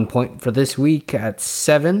get the 1 point for this week at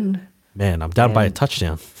 7. Man, I'm down by a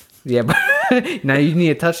touchdown. Yeah, Now you need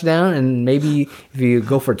a touchdown, and maybe if you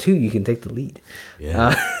go for 2, you can take the lead.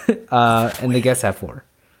 Yeah. And the guests have 4.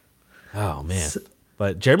 Oh man.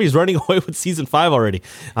 But Jeremy's running away with season 5 already.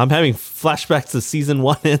 I'm having flashbacks to season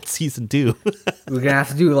 1 and season 2. We're gonna have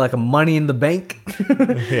to do like a Money in the Bank,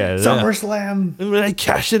 SummerSlam. I'm gonna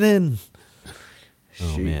cash it in.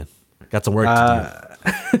 Oh man, got some work to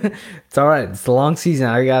do. It's all right. It's a long season.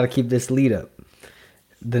 I gotta keep this lead up.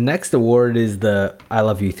 The next award is the I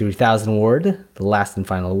Love You 3000 award, the last and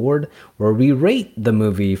final award, where we rate the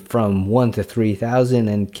movie from 1 to 3,000.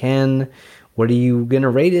 And Ken, what are you gonna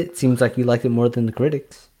rate it? Seems like you liked it more than the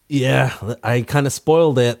critics. Yeah, I kind of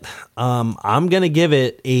spoiled it. I'm gonna give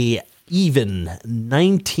it a even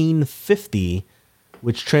 1950,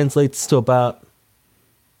 which translates to about,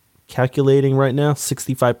 calculating right now,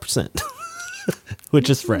 65%, which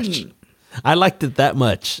is fresh. I liked it that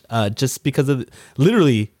much, just because of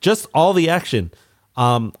literally just all the action.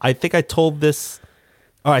 I think I told this.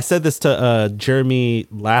 Oh, I said this to Jeremy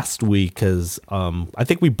last week because I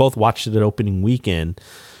think we both watched it at opening weekend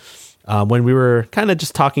when we were kind of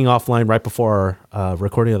just talking offline right before our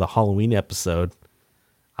recording of the Halloween episode.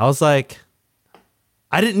 I was like,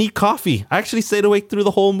 I didn't need coffee. I actually stayed awake through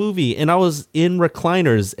the whole movie, and I was in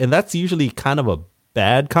recliners, and that's usually kind of a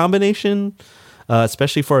bad combination,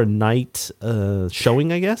 especially for a night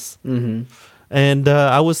showing, I guess. Mm-hmm. And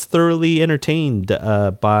I was thoroughly entertained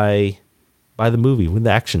by the movie with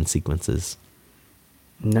the action sequences.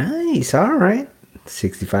 Nice. All right.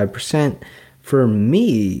 65%. For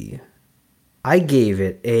me, I gave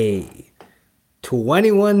it a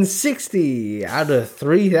 2160 out of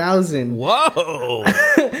 3,000. Whoa.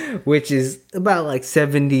 Which is about like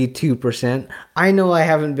 72%. I know I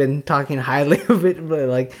haven't been talking highly of it,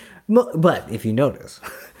 but if you notice,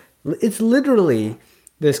 it's literally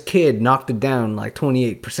this kid knocked it down like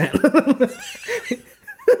 28%.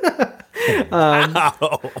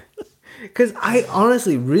 Because I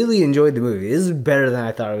honestly really enjoyed the movie. This is better than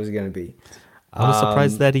I thought it was going to be. I was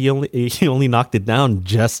surprised that he only knocked it down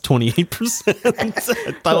just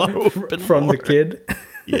 28%. From the kid.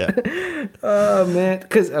 Yeah. Oh man,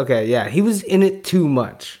 because he was in it too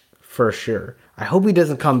much for sure. I hope he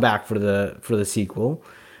doesn't come back for the sequel.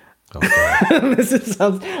 Oh, God. This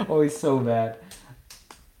sounds always so bad.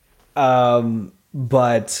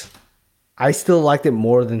 But I still liked it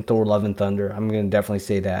more than Thor: Love and Thunder. I'm gonna definitely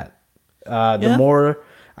say that. The more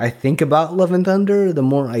I think about Love and Thunder, the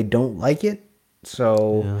more I don't like it.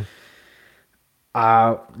 So,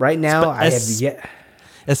 right now I have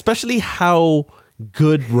especially how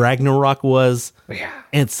good Ragnarok was,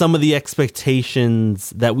 and some of the expectations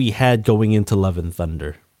that we had going into Love and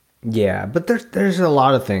Thunder. Yeah, but there's a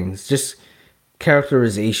lot of things. Just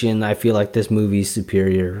characterization. I feel like this movie's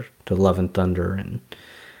superior to Love and Thunder, and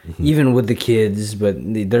even with the kids. But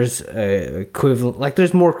there's equivalent. Like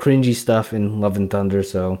there's more cringy stuff in Love and Thunder.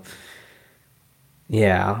 So.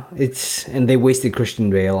 Yeah, and they wasted Christian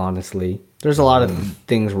Bale, honestly. There's a lot of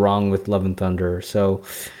things wrong with Love and Thunder. So,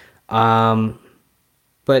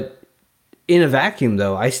 but in a vacuum,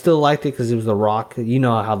 though, I still liked it because it was The Rock. You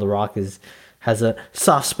know how The Rock has a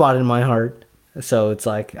soft spot in my heart. So it's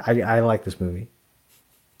like, I like this movie.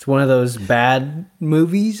 It's one of those bad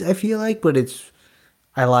movies, I feel like, but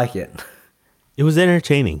I like it. It was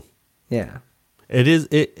entertaining. Yeah. It is.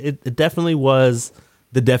 It definitely was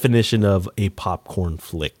the definition of a popcorn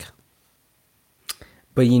flick.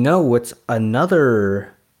 But you know what's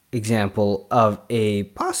another example of a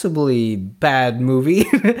possibly bad movie?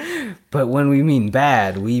 But when we mean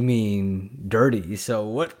bad, we mean dirty. So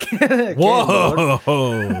what? Whoa!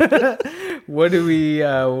 What are we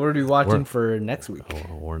watching for next week?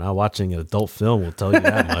 We're not watching an adult film. We'll tell you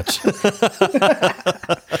that much.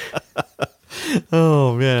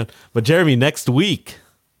 Oh man! But Jeremy, next week,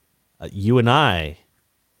 you and I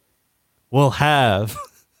will have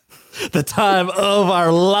the time of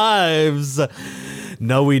our lives.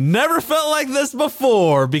 No, we never felt like this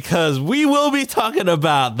before because we will be talking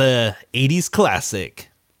about the 80s classic,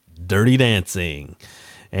 Dirty Dancing.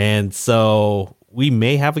 And so we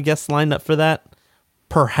may have a guest lined up for that.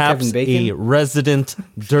 Perhaps a resident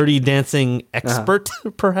Dirty Dancing expert,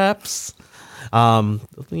 perhaps. A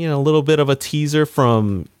little bit of a teaser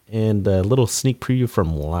and a little sneak preview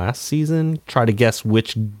from last season. Try to guess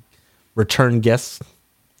which return guest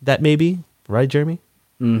that may be, right, Jeremy?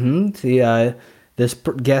 Mm-hmm. See, this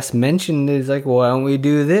guest mentioned is like, well, why don't we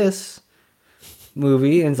do this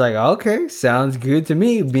movie? And it's like, okay, sounds good to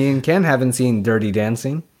me. Me and Ken haven't seen Dirty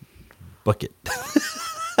Dancing. Bucket.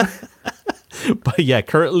 But yeah,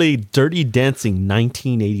 currently Dirty Dancing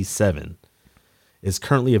 1987 is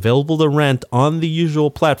currently available to rent on the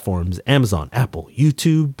usual platforms: Amazon, Apple,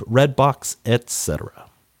 YouTube, Redbox, etc.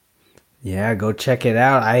 Yeah, go check it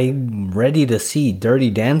out. I'm ready to see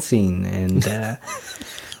Dirty Dancing, and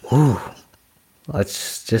ooh,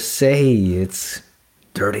 let's just say it's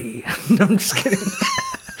dirty. No, I'm just kidding.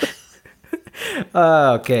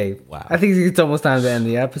 Okay. Wow. I think it's almost time to end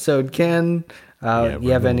the episode. Ken, Yeah,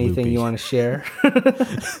 you have we're anything loopy. you want to share?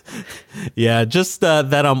 Yeah, just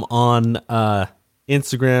that I'm on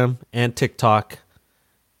Instagram and TikTok.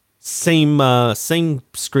 Same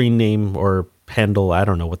screen name or handle. I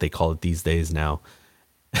don't know what they call it these days now.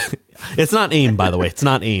 It's not AIM, by the way. It's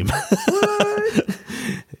not AIM.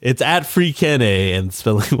 It's at FreeKenA, and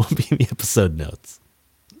spelling will be in the episode notes.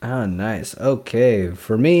 Oh, nice. Okay.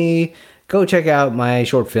 For me, go check out my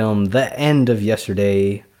short film, The End of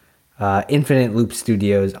Yesterday, Infinite Loop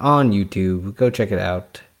Studios on YouTube. Go check it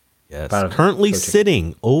out. Yes, Proud of it. currently Go check it.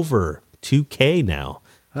 sitting over 2K now,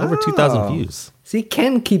 over 2,000 views. See,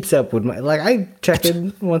 Ken keeps up with my, like, I check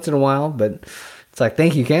it once in a while, but it's like,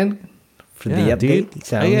 thank you, Ken, for the Yeah, update. dude.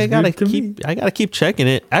 Sounds I gotta good to me. keep checking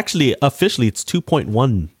it. Actually, officially, it's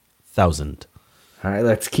 2.1 thousand. All right,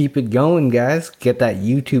 let's keep it going, guys. Get that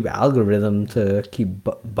YouTube algorithm to keep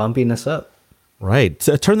bumping us up. Right.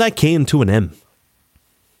 So turn that K into an M.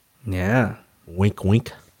 Yeah. Wink,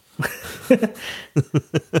 wink.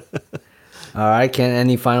 All right, Ken,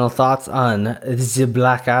 any final thoughts on the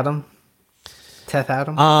Black Adam? Teth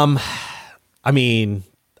Adam? I mean,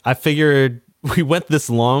 I figured we went this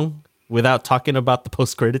long without talking about the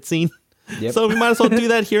post-credit scene. Yep. So we might as well do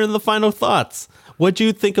that here in the final thoughts. What'd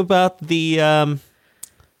you think about the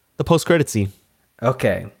post-credit scene?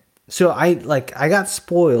 Okay. So I got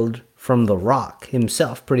spoiled from The Rock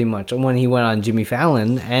himself pretty much when he went on Jimmy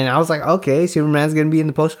Fallon, and I was like, okay, Superman's going to be in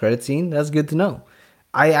the post-credit scene. That's good to know.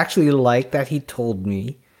 I actually like that he told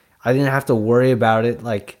me. I didn't have to worry about it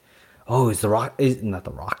like, oh, is not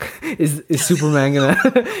The Rock. Is Superman going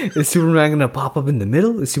to is Superman going to pop up in the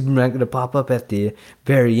middle? Is Superman going to pop up at the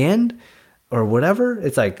very end or whatever?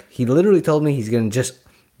 It's like he literally told me he's going to just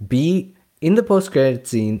be in the post-credit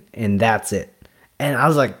scene and that's it. And I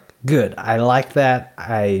was like, good. I like that.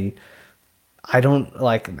 I don't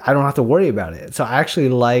have to worry about it. So I actually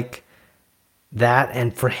like that.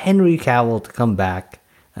 And for Henry Cavill to come back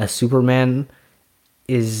as Superman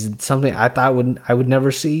is something I thought I would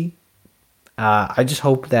never see. I just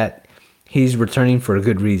hope that he's returning for a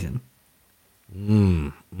good reason.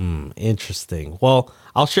 Interesting. Well,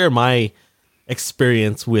 I'll share my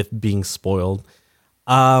experience with being spoiled.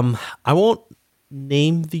 I won't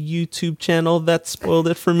name the YouTube channel that spoiled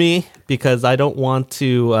it for me because I don't want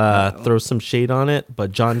to throw some shade on it,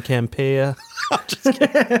 but John Campea. I'm just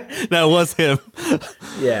kidding. That was him.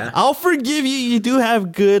 Yeah. I'll forgive you. You do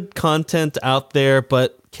have good content out there,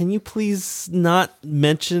 but can you please not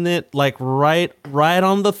mention it like right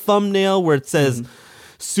on the thumbnail where it says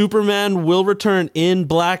Superman will return in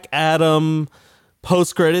Black Adam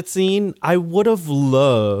post-credit scene? I would have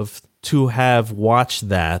loved to have watched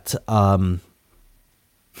that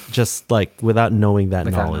just like without knowing that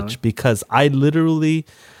knowledge, because I literally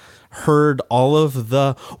heard all of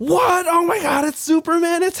the what? Oh my God, it's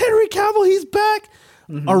Superman. It's Henry Cavill. He's back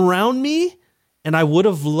around me. And I would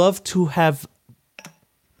have loved to have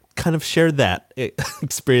kind of shared that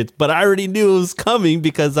experience, but I already knew it was coming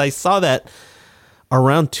because I saw that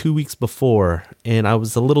around 2 weeks before and I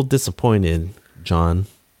was a little disappointed, John.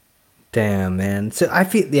 Damn, man. So I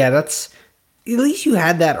feel, yeah, that's, at least you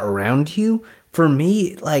had that around you. For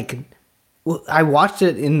me, like, I watched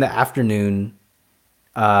it in the afternoon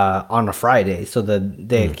on a Friday, so the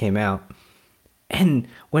day it came out. And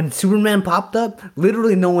when Superman popped up,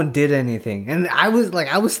 literally no one did anything. And I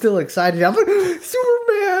was still excited. I'm like,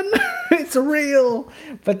 Superman, it's real.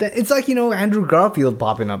 But then, it's like, Andrew Garfield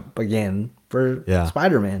popping up again for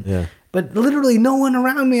Spider-Man. Yeah. But literally no one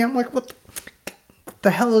around me. I'm like, what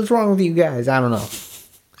the hell is wrong with you guys? I don't know.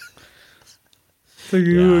 Like,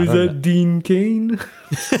 is that Dean Cain?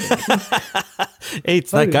 Hey,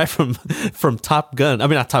 it's that guy from Top Gun. I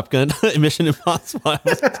mean, not Top Gun, Mission Impossible. I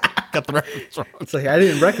got the reference wrong. It's like I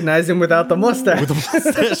didn't recognize him without the mustache. With the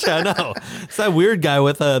mustache, I know. It's that weird guy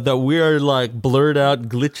with the weird, like, blurred out,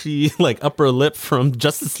 glitchy, like, upper lip from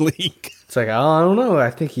Justice League. It's like, I don't know. I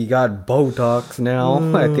think he got Botox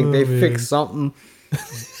now. I think they fixed something.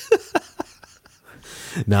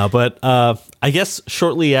 No, but I guess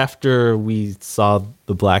shortly after we saw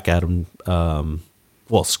the Black Adam,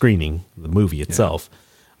 screening the movie itself,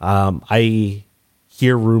 I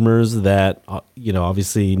hear rumors that,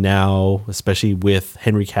 obviously now, especially with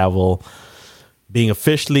Henry Cavill being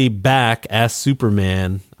officially back as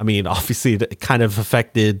Superman, I mean, obviously it kind of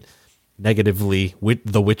affected negatively with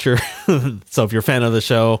The Witcher. So if you're a fan of the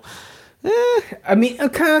show, I mean,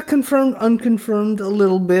 kind of confirmed, unconfirmed a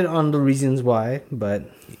little bit on the reasons why, but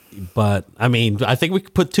I mean, I think we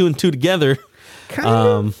could put 2 and 2 together. kind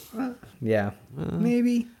of, yeah,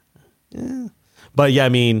 maybe. But yeah, I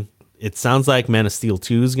mean, it sounds like Man of Steel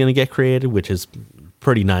 2 is going to get created, which is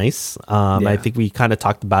pretty nice. I think we kind of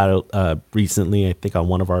talked about it recently, I think on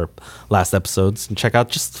one of our last episodes. And check out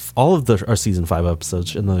just all of our season 5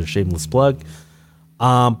 episodes, another shameless plug.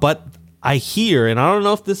 But I hear, and I don't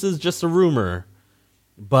know if this is just a rumor,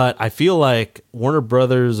 but I feel like Warner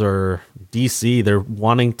Brothers or DC, they're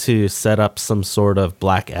wanting to set up some sort of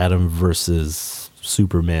Black Adam versus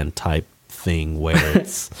Superman type thing where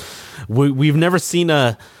it's we've never seen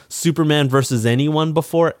a Superman versus anyone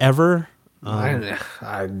before ever.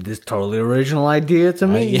 This totally original idea to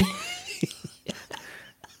me.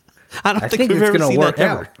 I don't think we've ever seen that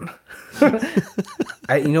ever.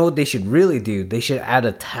 You know what they should really do? They should add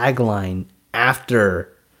a tagline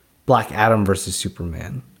after Black Adam versus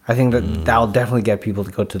Superman. I think that'll definitely get people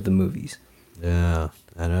to go to the movies. Yeah,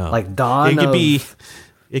 I know. Like Dawn.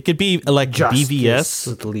 It could be like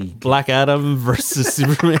BVS, League. Black Adam versus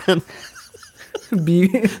Superman.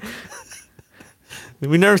 We've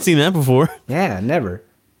never seen that before. Yeah, never.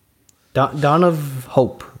 Dawn of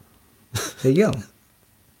Hope. There you go.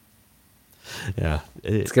 Yeah,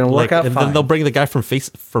 it's gonna work out and fine. Then they'll bring the guy from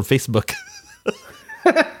Facebook.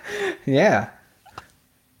 Yeah,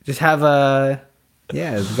 just have the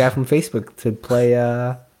guy from Facebook to play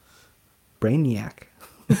Brainiac.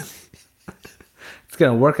 It's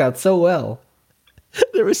gonna work out so well.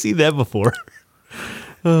 Never seen that before.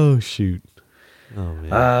 Oh shoot. Oh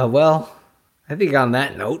man. Well, I think on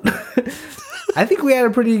that note, I think we had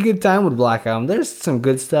a pretty good time with Black Adam. There's some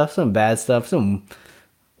good stuff, some bad stuff,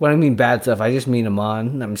 when I mean bad stuff, I just mean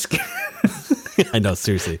Amon. I'm just kidding. I know,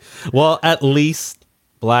 seriously. Well, at least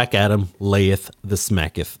Black Adam layeth the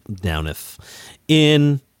smacketh downeth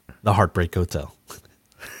in the Heartbreak Hotel.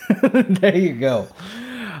 There you go.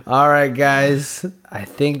 All right, guys. I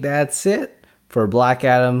think that's it for Black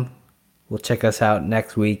Adam. We'll check us out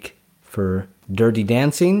next week for Dirty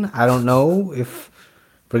Dancing. I don't know if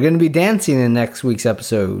we're going to be dancing in next week's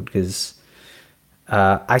episode because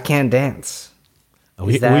I can't dance.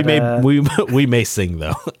 We may sing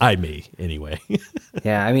though. I may anyway.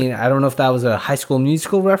 Yeah, I mean, I don't know if that was a High School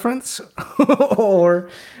Musical reference or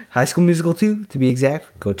High School Musical 2 to be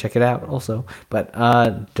exact. Go check it out also. But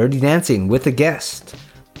Dirty Dancing with a guest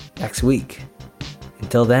next week.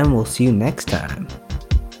 Until then, we'll see you next time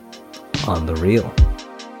on The Real.